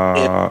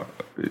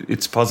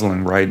 It's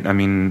puzzling, right? I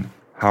mean,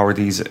 how are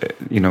these,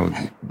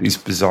 these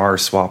bizarre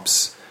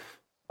swaps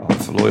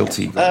of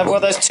loyalty? Well,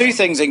 there's two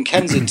things in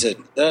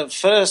Kensington.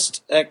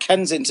 First,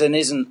 Kensington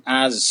isn't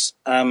as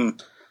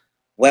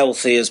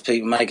wealthy as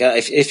people make out.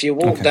 If you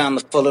walk down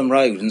the Fulham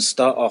Road and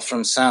start off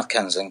from South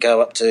Kensington,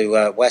 go up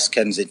to West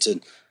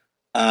Kensington,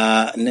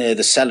 near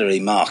the Celery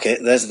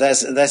Market,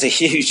 there's a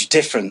huge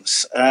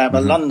difference.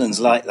 But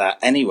London's like that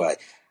anyway.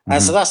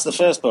 So that's the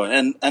first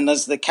point. And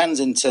as the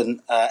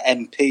Kensington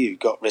MP who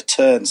got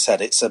returned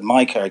said, it's a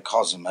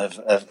microcosm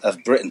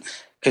of Britain,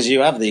 because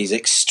you have these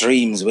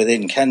extremes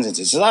within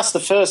Kensington. So that's the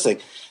first thing.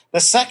 The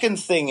second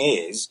thing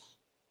is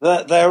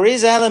that there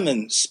is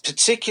elements,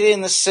 particularly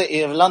in the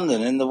City of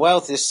London, in the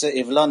wealthiest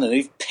city of London,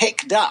 who've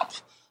picked up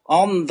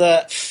on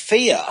the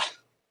fear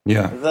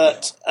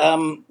that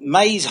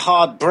May's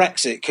hard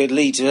Brexit could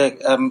lead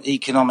to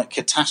economic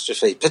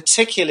catastrophe,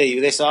 particularly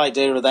this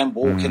idea of them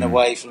walking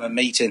away from a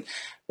meeting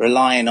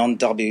relying on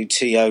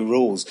WTO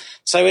rules.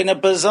 So in a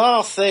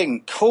bizarre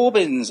thing,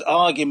 Corbyn's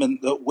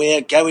argument that we're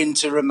going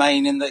to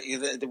remain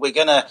we're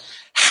going to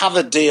have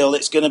a deal,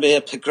 it's going to be a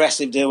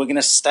progressive deal, we're going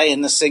to stay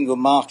in the single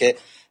market,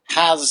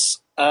 has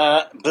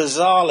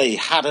bizarrely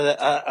had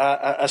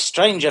a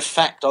strange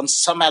effect on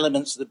some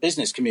elements of the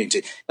business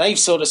community. They've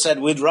sort of said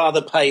we'd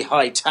rather pay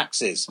high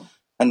taxes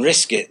and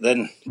risk it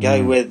than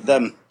go with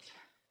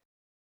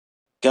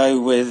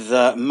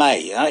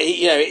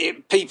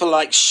May. People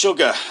like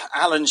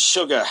Alan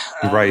Sugar.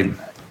 Right.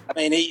 I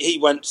mean, he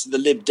went to the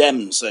Lib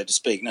Dems, so to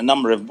speak, and a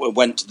number of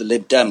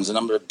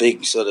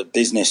big sort of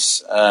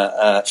business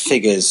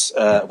figures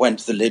went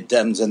to the Lib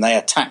Dems, and they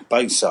attacked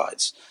both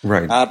sides.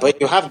 Right.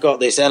 But you have got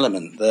this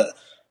element that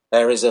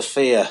there is a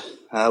fear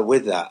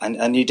with that,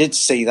 and you did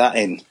see that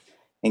in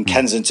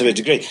Kensington to a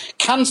degree.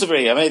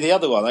 Canterbury, I mean, the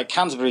other one,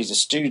 Canterbury's a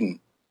student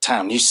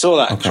town. You saw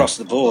that across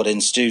the board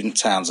in student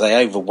towns.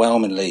 They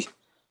overwhelmingly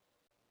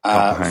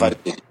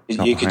voted.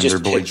 You could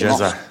just pick them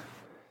off.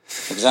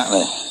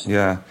 Exactly.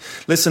 Yeah.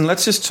 Listen,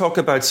 let's just talk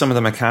about some of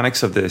the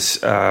mechanics of this.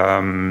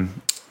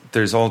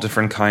 There's all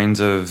different kinds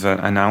of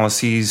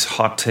analyses,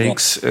 hot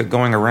takes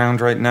going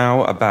around right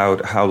now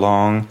about how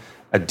long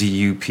a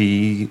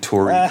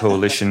DUP-Tory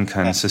coalition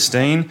can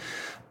sustain.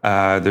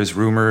 There's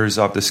rumours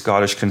of the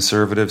Scottish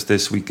Conservatives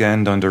this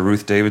weekend under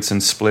Ruth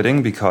Davidson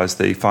splitting because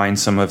they find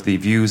some of the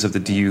views of the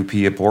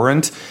DUP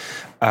abhorrent.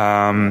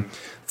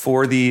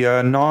 For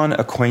the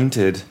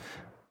non-acquainted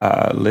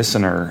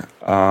listener,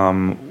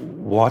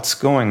 what's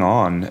going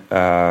on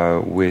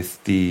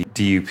with the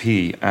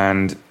DUP,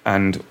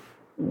 and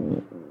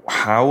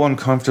how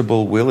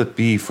uncomfortable will it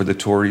be for the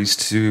Tories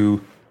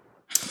to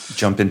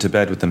jump into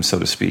bed with them, so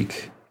to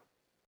speak?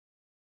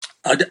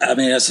 I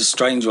mean, that's a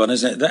strange one,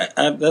 isn't it?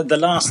 The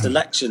last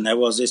election, there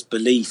was this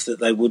belief that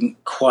they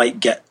wouldn't quite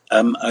get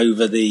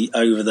over the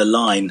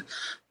line.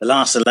 The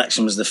last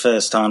election was the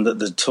first time that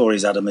the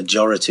Tories had a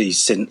majority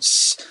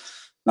since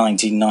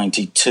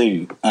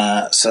 1992.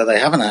 So they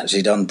haven't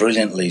actually done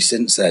brilliantly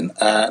since then.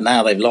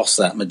 Now they've lost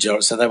that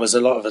majority. So there was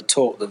a lot of a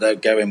talk that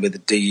they'd go in with the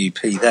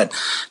DUP then.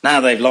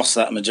 Now they've lost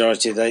that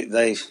majority.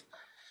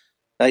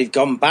 They've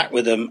gone back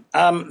with them.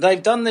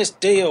 They've done this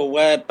deal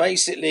where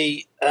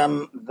basically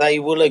they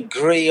will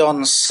agree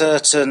on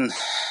certain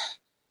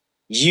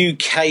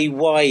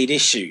UK-wide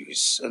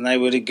issues, and they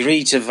would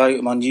agree to vote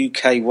them on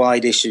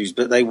UK-wide issues,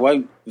 but they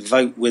won't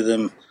vote with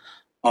them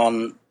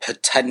on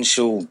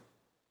potential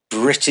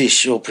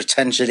British or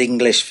potential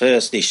English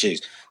first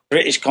issues.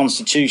 British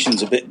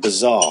constitution's a bit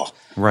bizarre,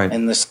 right,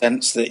 in the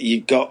sense that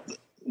you've got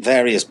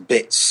various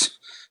bits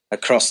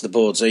across the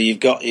board. So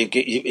you've got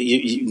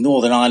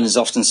Northern Ireland is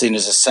often seen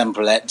as a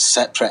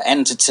separate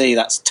entity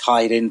that's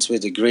tied into a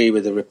degree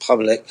with the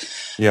Republic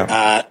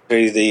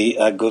through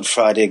the Good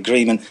Friday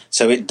Agreement.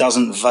 So it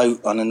doesn't vote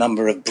on a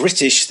number of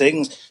British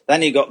things.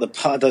 Then you've got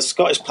the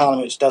Scottish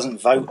Parliament, which doesn't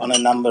vote on a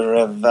number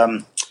of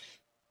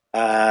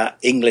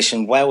English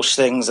and Welsh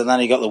things, and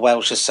then you got the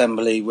Welsh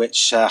Assembly,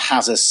 which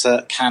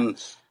can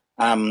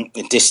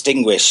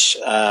distinguish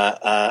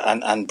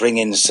and bring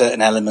in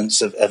certain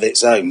elements of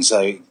its own.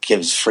 So it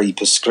gives free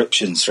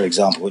prescriptions, for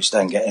example, which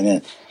don't get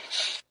in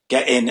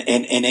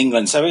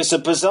England. So it's a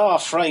bizarre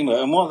framework.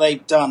 And what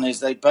they've done is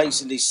they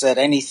basically said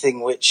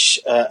anything which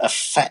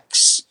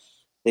affects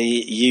the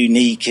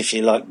unique, if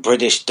you like,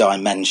 British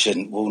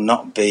dimension will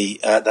not be.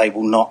 They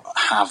will not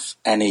have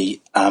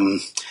any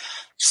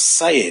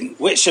say in.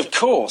 Which, of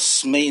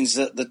course, means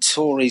that the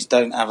Tories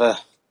don't have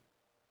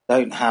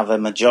a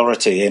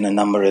majority in a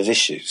number of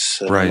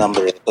issues, a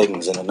number of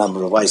things, in a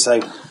number of ways. So,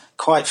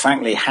 quite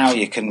frankly, how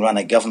you can run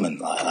a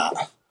government like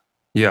that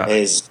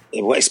is,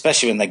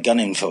 especially when they're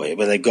gunning for it,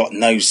 where they've got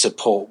no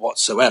support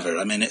whatsoever.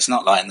 I mean, it's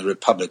not like in the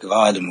Republic of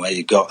Ireland where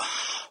you've got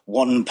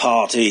one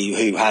party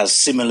who has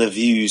similar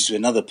views to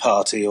another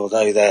party,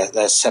 although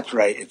they're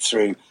separated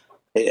through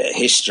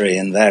history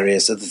and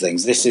various other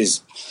things. This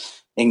is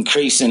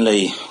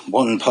increasingly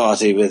one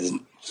party with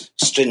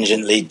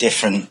stringently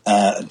different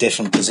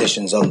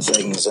positions on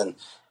things, and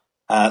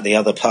the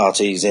other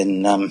parties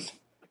in the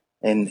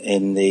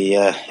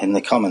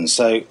Commons.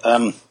 So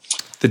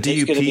the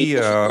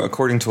DUP,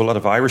 according to a lot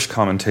of Irish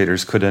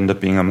commentators, could end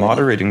up being a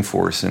moderating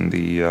force in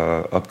the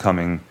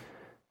upcoming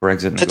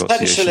Brexit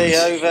potentially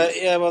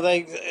negotiations.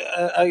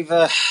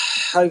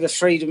 over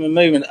freedom of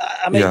movement.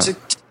 I mean, to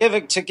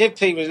give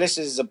people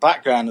listeners a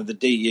background of the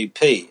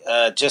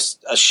DUP,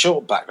 just a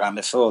short background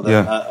before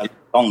a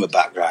longer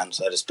background,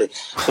 so to speak.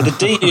 But the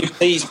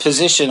DUP's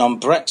position on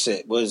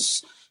Brexit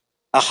was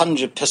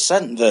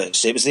 100%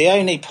 virtually. It was the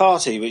only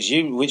party which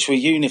were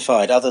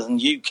unified, other than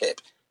UKIP,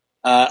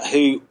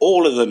 who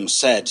all of them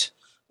said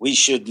we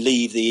should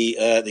leave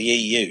the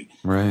EU.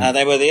 Right.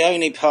 They were the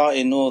only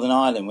party in Northern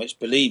Ireland which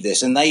believed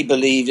this, and they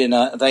believed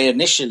they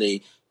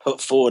initially put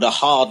forward a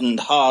hard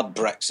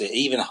Brexit,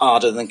 even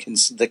harder than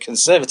the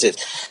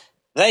Conservatives.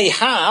 They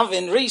have,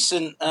 in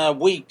recent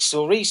weeks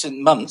or recent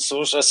months,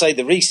 or should I say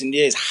the recent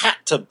years, had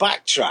to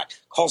backtrack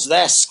because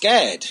they're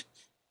scared.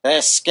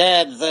 They're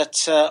scared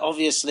that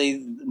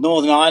obviously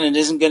Northern Ireland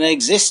isn't going to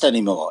exist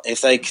anymore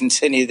if they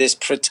continue this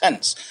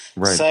pretense.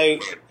 Right. So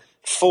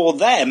for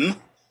them,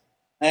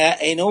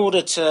 in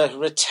order to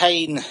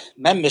retain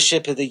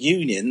membership of the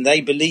Union, they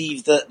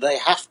believe that they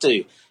have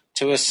to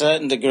a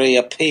certain degree,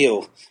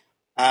 appeal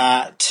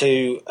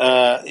to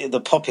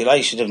the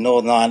population of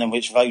Northern Ireland,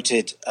 which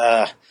voted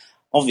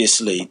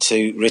obviously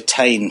to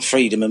retain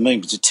freedom of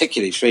movement,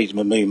 particularly freedom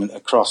of movement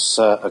across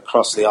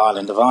the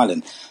island of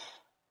Ireland.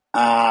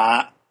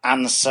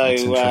 And so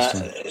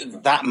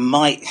that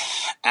might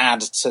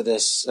add to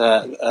this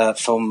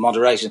form of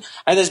moderation.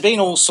 And there's been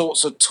all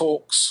sorts of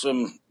talks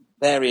from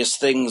various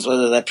things,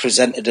 whether they're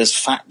presented as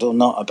fact or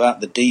not,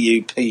 about the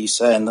DUP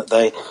saying that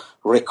they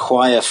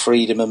require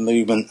freedom of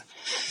movement,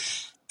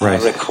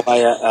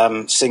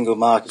 require single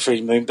market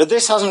freedom of movement. But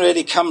this hasn't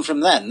really come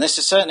from them. This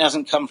certainly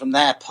hasn't come from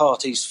their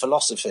party's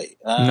philosophy.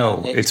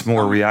 No, it's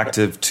more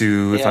reactive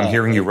to, if I'm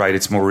hearing you right,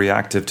 it's more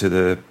reactive to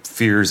the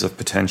fears of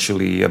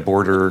potentially a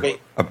border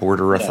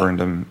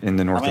referendum in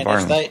the north of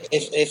Ireland.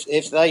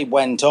 If they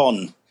went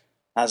on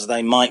as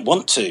they might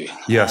want to,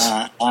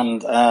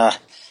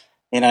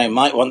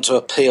 might want to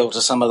appeal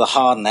to some of the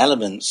hardened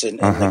elements in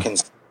the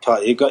Conservative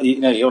Party.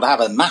 You'll have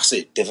a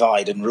massive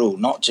divide and rule,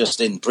 not just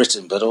in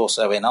Britain but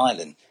also in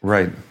Ireland.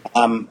 Right.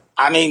 Going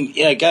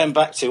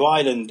back to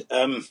Ireland.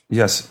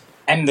 Yes.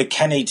 Enda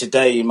Kenny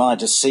today, you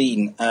might have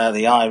seen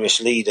the Irish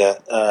leader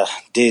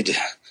did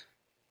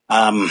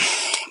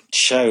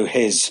show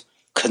his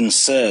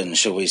concern,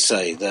 shall we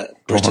say,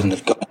 that Britain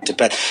have gone to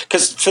bed.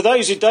 Because for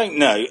those who don't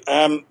know,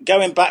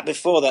 going back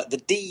before that, the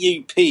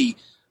DUP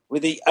were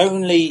the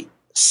only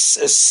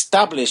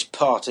established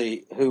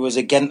party who was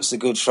against the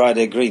Good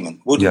Friday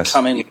Agreement, wouldn't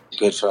come in with the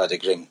Good Friday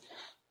Agreement.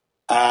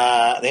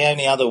 The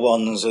only other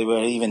ones who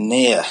were even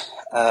near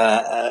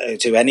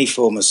to any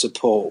form of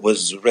support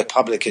was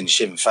Republican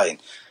Sinn Féin,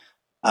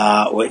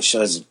 which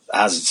has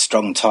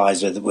strong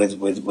ties with the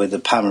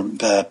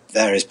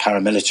various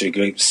paramilitary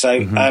groups. So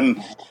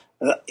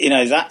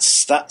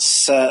that's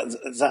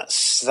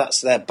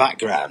their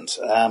background.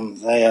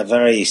 They are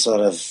very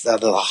they're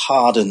the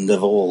hardened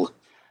of all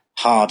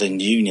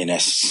hardened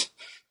unionists,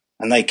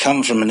 and they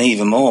come from an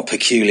even more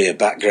peculiar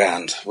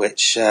background,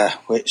 which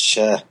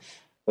dates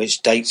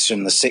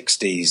from the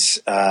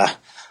 60s,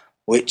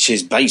 which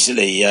is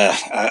basically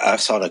a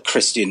sort of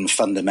Christian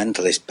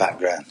fundamentalist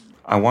background.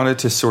 I wanted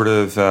to sort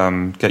of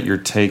get your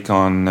take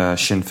on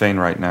Sinn Féin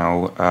right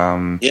now.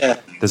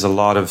 There's a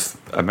lot of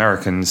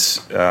Americans,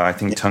 I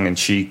think,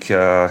 tongue-in-cheek,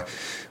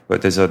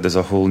 but there's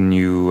a whole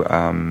new,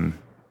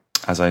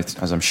 as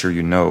I'm sure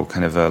you know,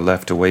 kind of a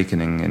left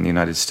awakening in the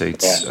United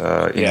States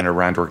in and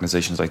around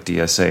organizations like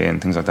DSA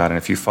and things like that. And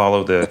if you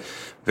follow the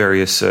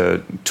various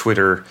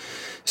Twitter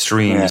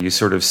streams, you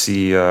sort of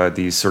see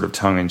these sort of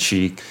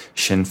tongue-in-cheek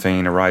Sinn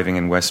Féin arriving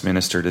in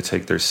Westminster to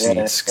take their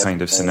seats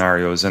kind of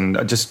scenarios. And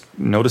I just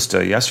noticed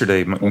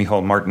yesterday,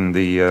 Micheál Martin,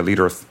 the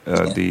leader of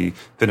the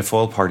Fianna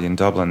Fáil party in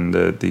Dublin,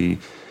 the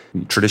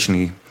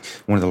traditionally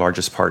one of the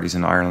largest parties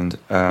in Ireland,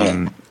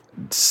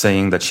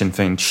 saying that Sinn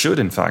Féin should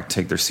in fact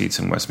take their seats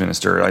in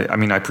Westminster. I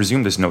mean, I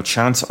presume there's no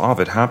chance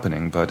of it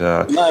happening, but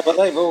no, but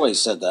they've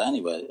always said that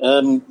anyway.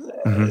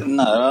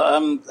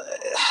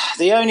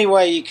 The only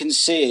way you can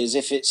see it is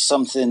if it's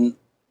something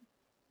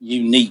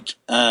unique.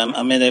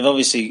 I mean,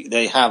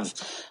 they have a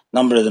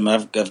number of them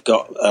have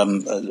got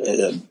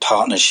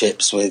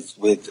partnerships with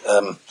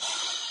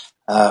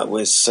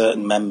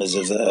certain members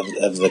of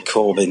the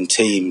Corbyn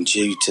team,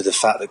 due to the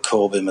fact that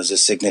Corbyn was a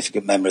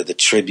significant member of the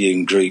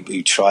Tribune group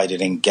who tried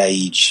and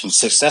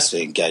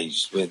successfully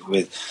engaged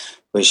with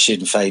Sinn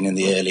Féin in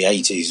the early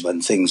 80s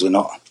when things were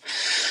not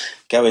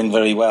going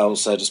very well,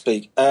 so to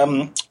speak.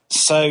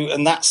 So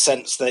in that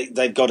sense,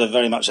 they've got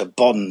very much a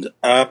bond.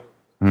 I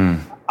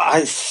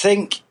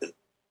think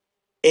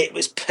it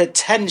was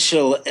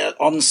potential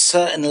on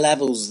certain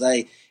levels.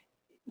 They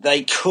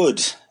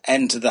could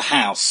enter the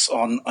House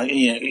on,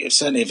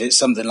 certainly if it's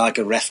something like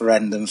a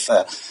referendum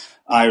for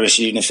Irish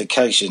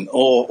unification,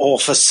 or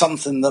for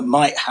something that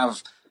might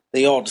have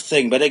the odd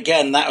thing. But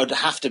again, that would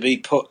have to be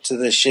put to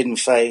the Sinn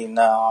Féin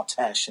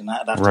Artesh, and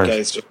that'd have to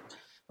go through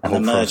an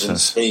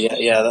emergency.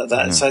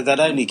 So they'd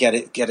only get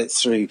it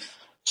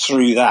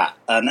through that,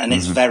 and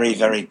it's very,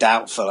 very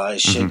doubtful.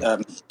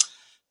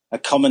 A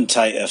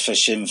commentator for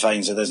Sinn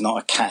Féin said there's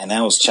not a cat and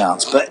owl's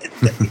chance, but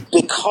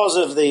because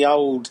of the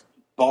old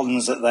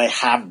bonds that they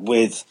have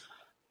with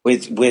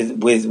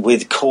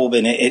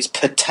Corbyn, it's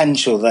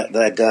potential that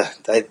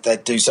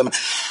they'd do something.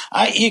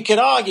 You could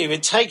argue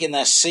with taking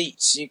their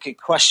seats. You could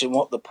question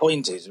what the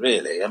point is,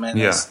 really. I mean,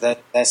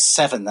 they're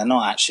seven. They're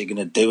not actually going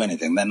to do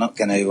anything. They're not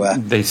going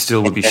to. They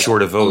still would be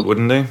short a vote,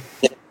 wouldn't they?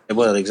 Yeah,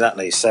 well,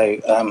 exactly.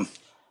 So,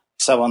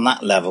 so on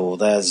that level,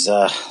 there's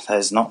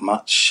not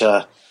much.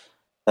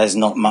 There's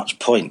not much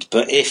point.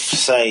 But if,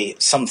 say,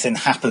 something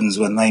happens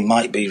when they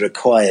might be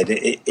required,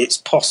 it's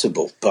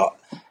possible, but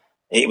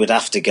it would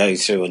have to go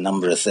through a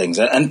number of things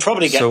and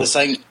probably get the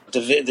same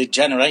the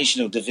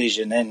generational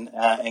division in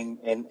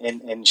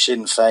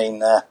Sinn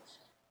Féin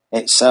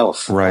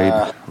itself.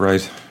 Right.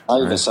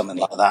 Over something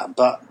like that.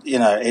 But,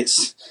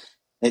 it's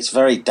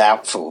very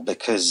doubtful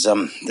because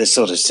the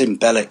sort of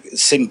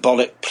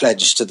symbolic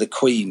pledge to the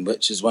Queen,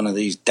 which is one of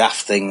these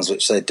daft things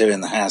which they do in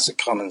the House of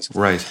Commons.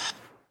 Right.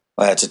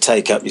 Where to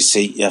take up your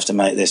seat, you have to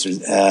make this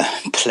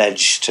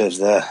pledge to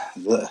the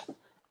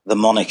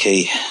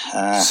monarchy.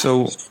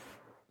 So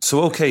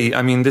okay.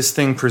 I mean, this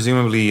thing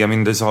presumably. I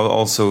mean, there's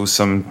also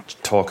some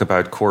talk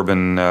about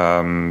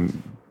Corbyn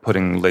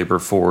putting Labour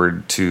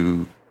forward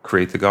to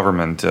create the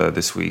government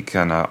this week,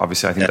 and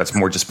obviously, I think that's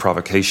more just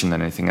provocation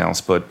than anything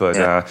else. But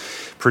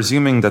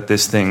presuming that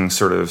this thing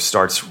sort of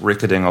starts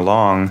ricketing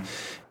along,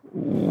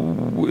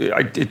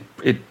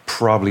 it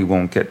probably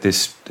won't get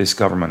this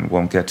government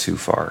won't get too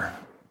far.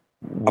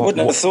 I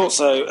wouldn't have thought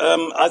so.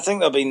 I think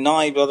there'll be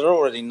knives. Well, there are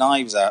already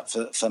knives out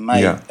for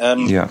May. But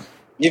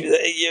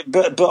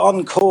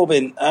on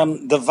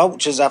Corbyn, the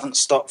vultures haven't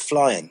stopped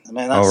flying. I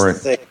mean, that's the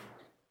thing.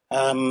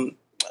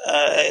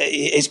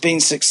 It's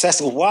been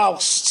successful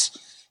whilst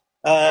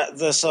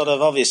the sort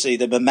of obviously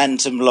the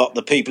momentum lot,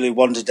 the people who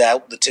wanted to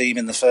help the team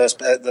in the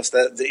first,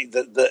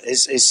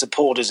 his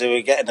supporters who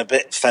were getting a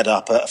bit fed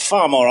up, are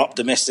far more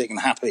optimistic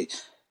and happy.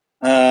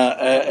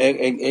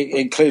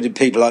 Including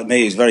people like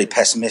me, who's very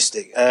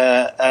pessimistic,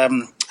 are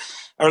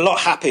a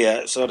lot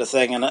happier, sort of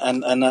thing,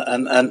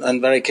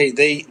 and very keen.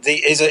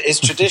 His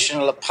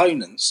traditional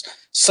opponents,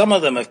 some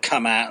of them have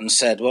come out and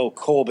said, "Well,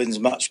 Corbyn's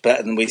much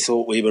better than we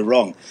thought. We were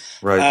wrong."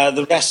 Right.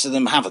 The rest of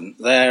them haven't.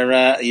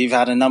 You've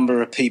had a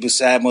number of people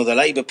saying, "Well, the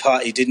Labour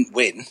Party didn't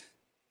win."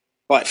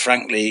 Quite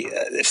frankly,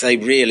 if they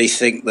really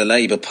think the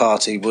Labour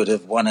Party would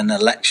have won an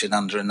election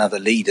under another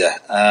leader,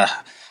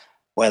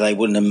 where they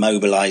wouldn't have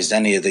mobilised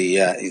any of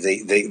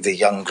the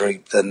young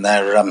group, then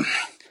they're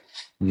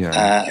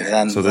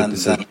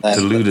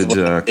deluded kind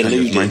of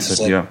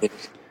mindset.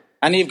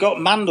 And you've got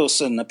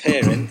Mandelson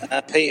appearing,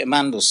 Peter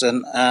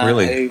Mandelson,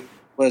 who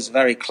was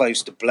very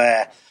close to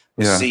Blair,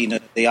 was seen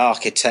as the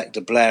architect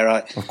of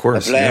Blairite. Of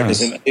course,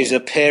 Blairism, who's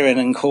appearing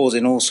and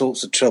causing all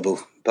sorts of trouble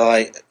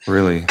by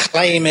really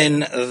claiming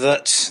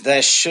that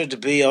there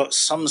should be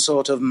some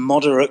sort of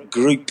moderate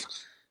group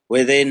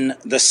within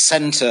the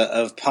centre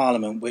of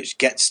Parliament which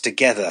gets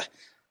together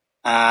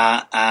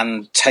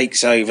and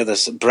takes over the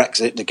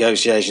Brexit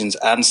negotiations.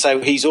 And so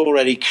he's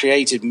already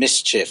created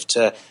mischief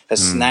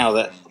now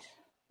that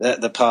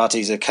the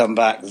parties have come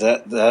back,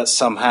 that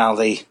somehow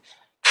they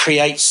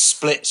create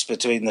splits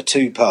between the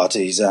two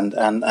parties and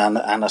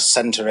a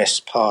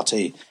centrist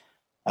party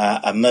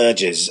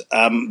emerges.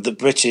 The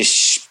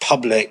British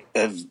public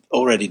have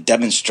already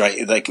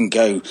demonstrated they can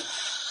go,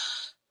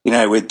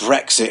 with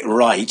Brexit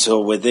right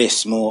or with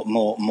this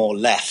more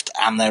left,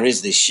 and there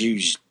is this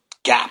huge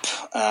gap,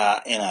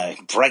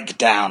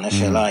 breakdown, if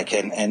you like,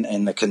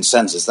 in the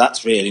consensus.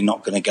 That's really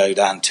not going to go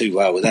down too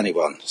well with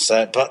anyone.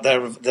 So, but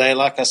they're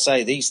like I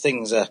say, these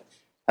things are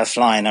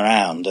flying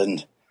around,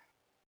 and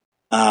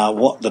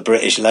what the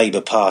British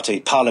Labour Party,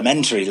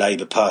 Parliamentary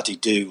Labour Party,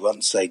 do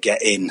once they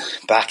get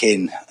back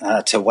in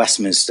to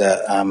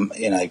Westminster,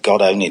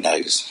 God only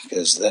knows,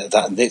 because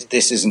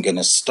this isn't going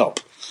to stop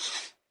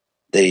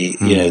the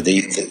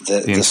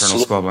internal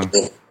squabbling.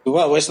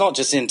 Well, it's not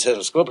just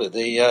internal squabbling.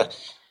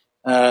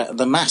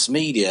 The mass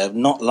media have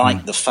not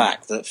liked the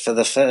fact that for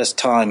the first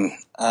time,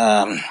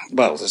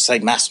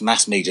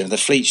 mass media, the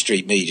Fleet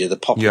Street media, the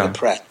popular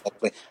press,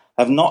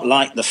 have not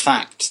liked the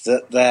fact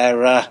that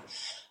the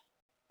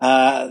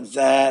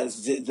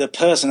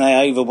person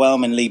they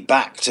overwhelmingly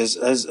backed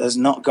has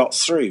not got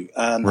through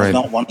and has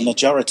not won a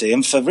majority.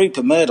 And for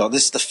Rupert Murdoch,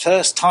 this is the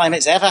first time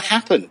it's ever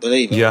happened,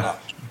 believe it or not.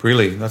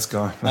 Really, that's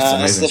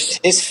amazing.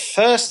 His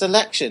first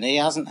election, he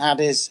hasn't had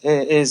his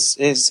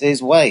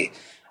way.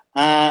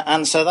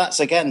 And so that's,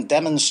 again,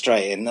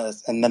 demonstrating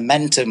and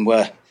momentum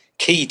were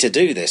key to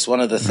do this. One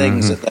of the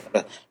things that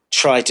they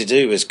tried to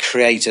do is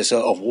create a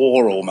sort of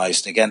war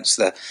almost against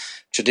the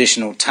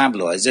traditional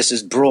tabloids. This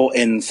has brought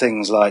in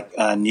things like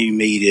new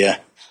media,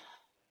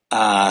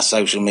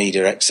 social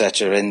media,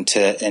 etc., into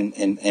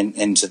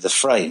the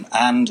frame.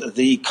 And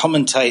the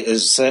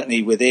commentators,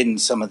 certainly within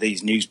some of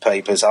these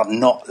newspapers, are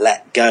not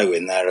let go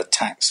in their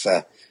attacks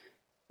on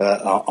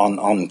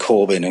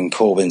Corbyn and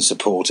Corbyn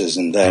supporters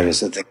and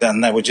various other things,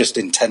 and they were just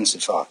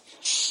intensified.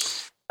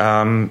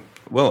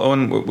 Well,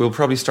 Owen, we'll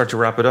probably start to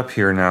wrap it up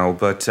here now,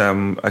 but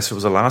I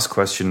suppose the last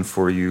question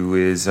for you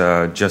is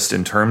just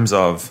in terms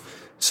of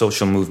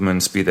social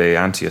movements, be they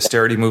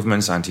anti-austerity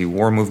movements,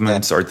 anti-war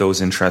movements, are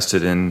those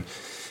interested in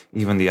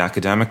even the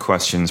academic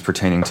questions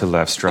pertaining to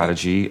left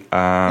strategy?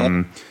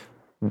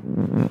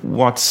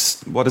 What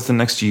does the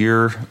next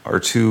year or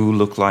two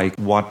look like?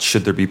 What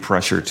should there be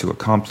pressure to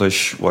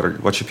accomplish?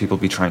 What should people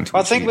be trying to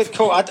achieve? I think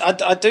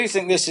I do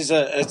think this is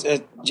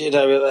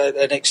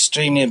an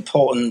extremely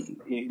important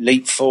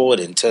leap forward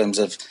in terms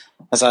of,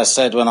 as I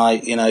said when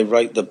I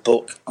wrote the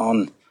book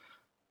on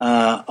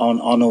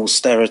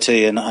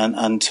austerity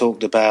and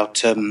talked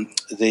about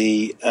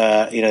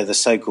the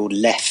so-called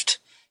left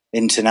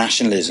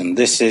internationalism.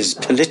 This is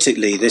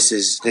politically, this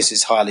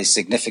is highly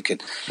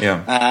significant.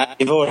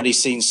 You've already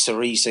seen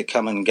Syriza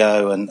come and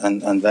go,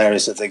 and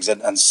various other things,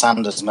 and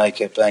Sanders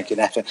make an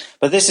effort.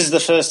 But this is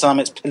the first time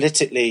it's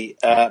politically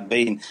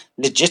been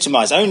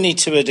legitimised, only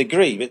to a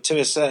degree, but to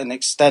a certain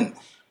extent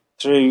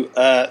through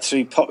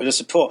popular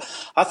support.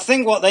 I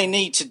think what they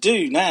need to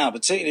do now,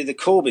 particularly the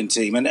Corbyn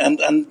team, and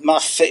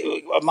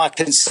my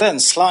concern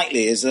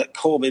slightly is that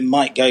Corbyn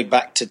might go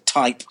back to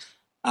type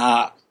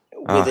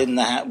within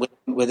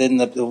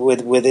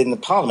the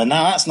Parliament.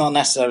 Now, that's not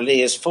necessarily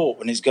his fault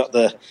when he's got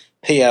the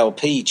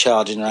PLP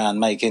charging around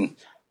making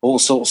all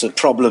sorts of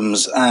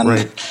problems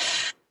and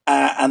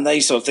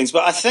these sort of things.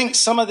 But I think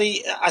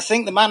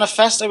the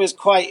manifesto it was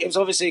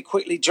obviously a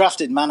quickly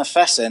drafted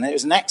manifesto, and it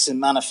was an excellent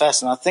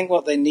manifesto. And I think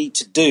what they need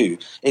to do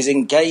is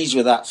engage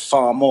with that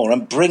far more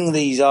and bring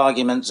these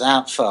arguments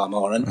out far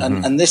more.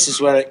 And this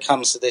is where it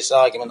comes to this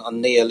argument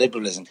on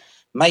neoliberalism.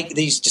 Make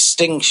these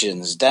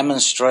distinctions,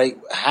 demonstrate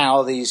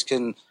how these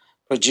can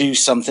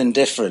produce something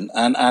different,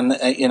 and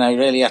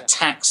really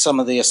attack some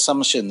of the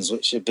assumptions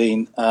which have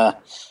been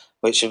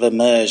which have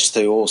emerged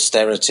through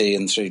austerity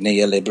and through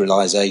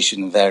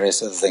neoliberalisation and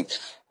various other things.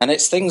 And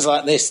it's things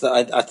like this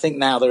that I think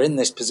now they're in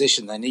this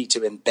position, they need to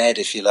embed,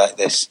 if you like,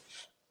 this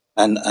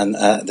and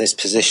this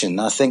position.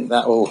 I think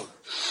that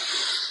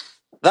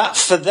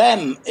for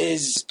them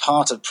is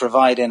part of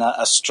providing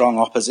a strong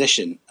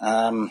opposition,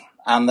 and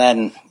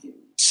then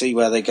see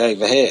where they go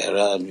over here.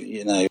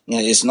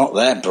 It's not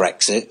their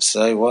Brexit,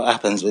 so what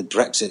happens with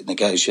Brexit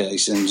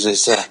negotiations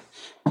is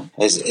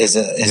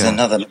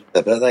another matter.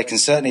 But they can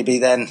certainly be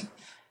then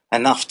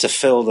enough to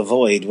fill the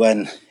void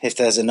if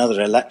there's another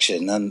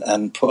election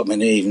and put them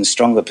in an even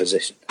stronger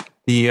position.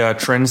 The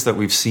trends that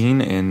we've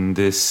seen in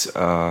this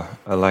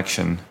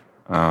election,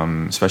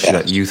 especially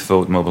that youth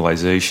vote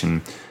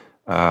mobilization,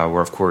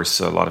 where of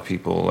course a lot of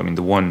people,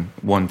 the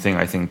one thing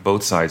I think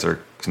both sides are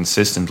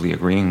consistently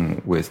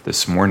agreeing with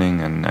this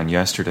morning and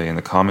yesterday in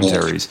the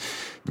commentaries,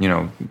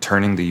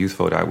 turning the youth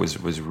vote out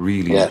was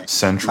really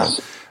central.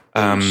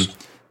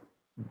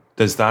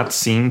 Does that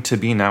seem to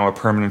be now a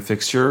permanent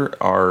fixture?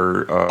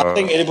 Or I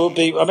think it will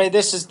be.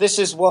 This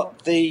is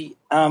what the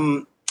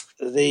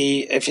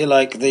if you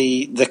like,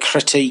 the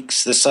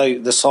critiques, the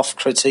soft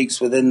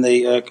critiques within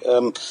the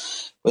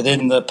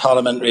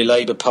Parliamentary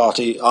Labour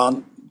Party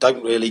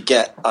don't really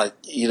get,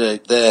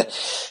 their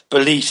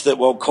belief that,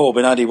 well,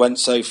 Corbyn only went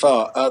so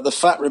far. The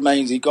fact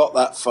remains he got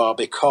that far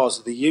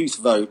because the youth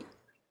vote,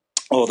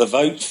 or the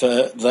vote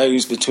for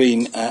those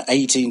between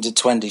 18 to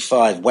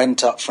 25,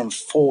 went up from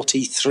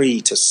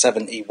 43 to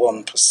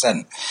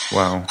 71%.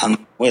 Wow.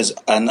 And was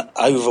an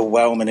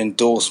overwhelming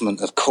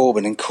endorsement of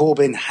Corbyn. And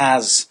Corbyn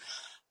has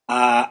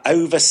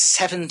over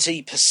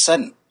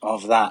 70%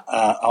 of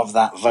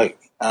that vote.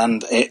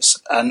 And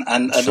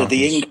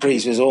the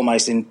increase was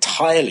almost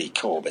entirely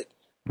Corbyn.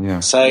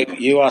 Yeah. So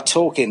you are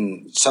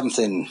talking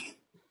something,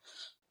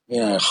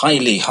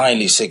 highly,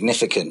 highly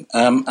significant.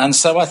 And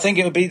so I think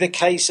it would be the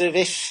case of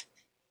if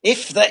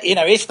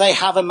they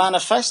have a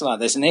manifesto like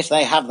this, and if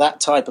they have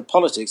that type of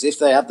politics, if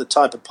they have the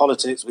type of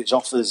politics which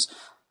offers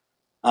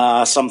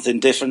something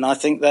different, I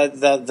think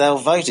that they'll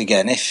vote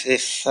again.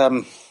 If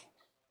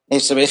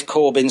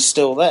Corbyn's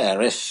still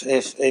there, if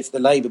the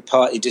Labour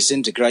Party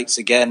disintegrates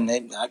again,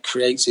 it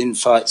creates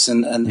infights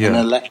and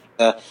elect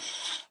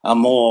a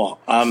more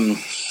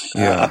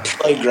a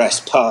progress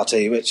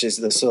party, which is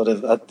the sort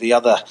of the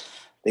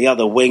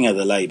other wing of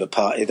the Labour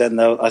Party, then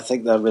I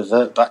think they'll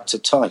revert back to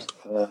type.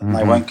 And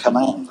they won't come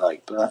out and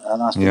vote.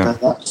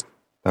 That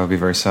would be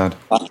very sad.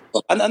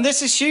 And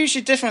this is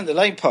hugely different than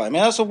the Labour Party. I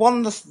mean, that's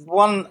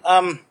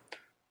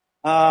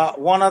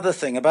one other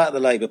thing about the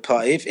Labour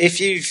Party. If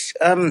you've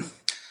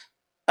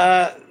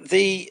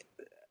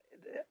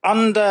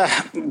under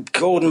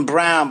Gordon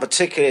Brown,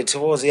 particularly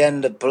towards the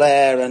end of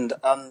Blair and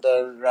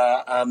under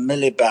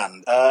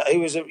Miliband, he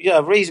was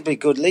a reasonably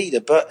good leader,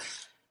 but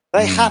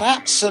they had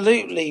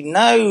absolutely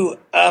no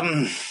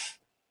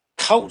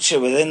culture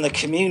within the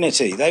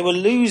community. They were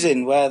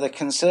losing where the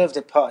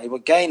Conservative Party were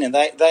gaining.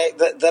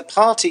 The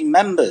party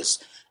members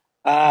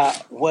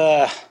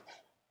were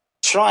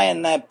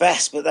trying their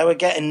best, but they were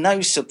getting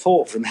no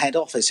support from head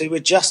office, who were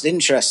just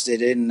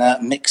interested in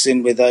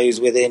mixing with those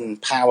within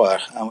power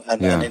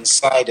and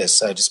insiders,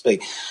 so to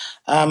speak.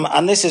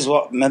 And this is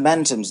what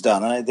Momentum's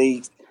done.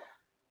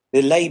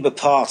 The Labour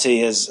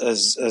Party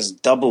has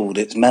doubled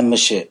its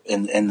membership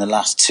in the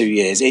last 2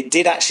 years. It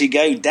did actually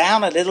go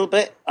down a little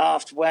bit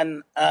after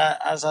when,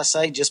 as I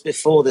say, just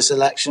before this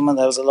election, when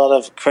there was a lot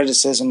of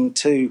criticism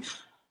to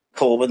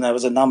Corbyn, there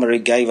was a number who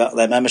gave up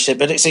their membership,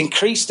 but it's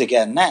increased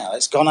again now.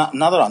 It's gone up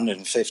another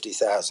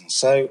 150,000.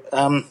 So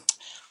and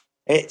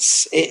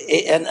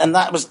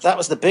that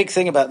was the big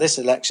thing about this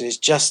election, is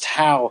just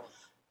how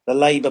the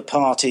Labour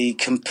Party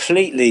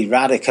completely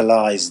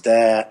radicalised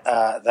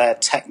their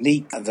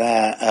technique,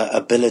 their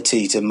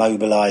ability to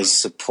mobilise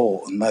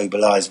support and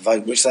mobilise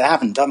vote, which they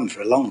haven't done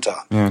for a long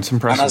time. Yeah, it's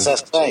impressive. And as I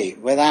say,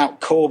 without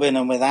Corbyn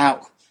and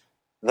without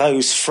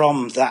those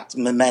from that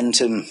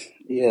momentum,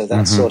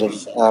 that sort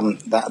of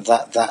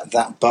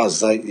that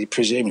buzz,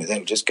 presumably they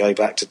would just go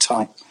back to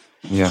type.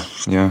 Yeah.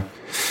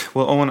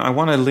 Well, Owen, I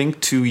want to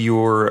link to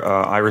your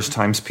Irish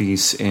Times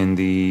piece in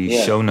the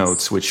show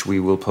notes, which we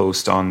will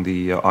post on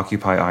the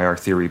Occupy IR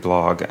Theory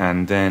blog.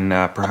 And then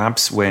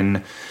perhaps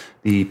when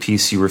the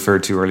piece you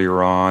referred to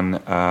earlier on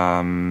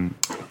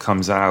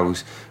comes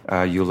out,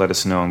 you'll let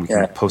us know and we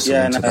can post a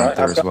link to that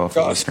there as well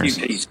for listeners.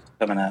 I've got a few pieces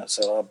coming out,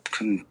 so I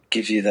can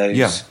give you those.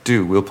 Yeah,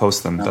 do. We'll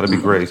post them. That'd be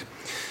great.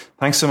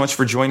 Thanks so much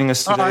for joining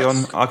us today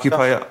on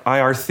Occupy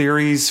IR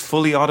Theories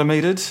Fully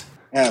Automated.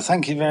 Yeah,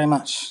 thank you very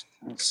much.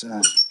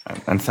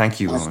 And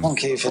thank you, Owen.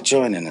 Thank you for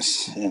joining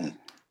us. Yeah.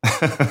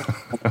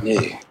 Thank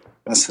you.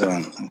 That's the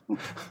one.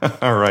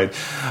 All right.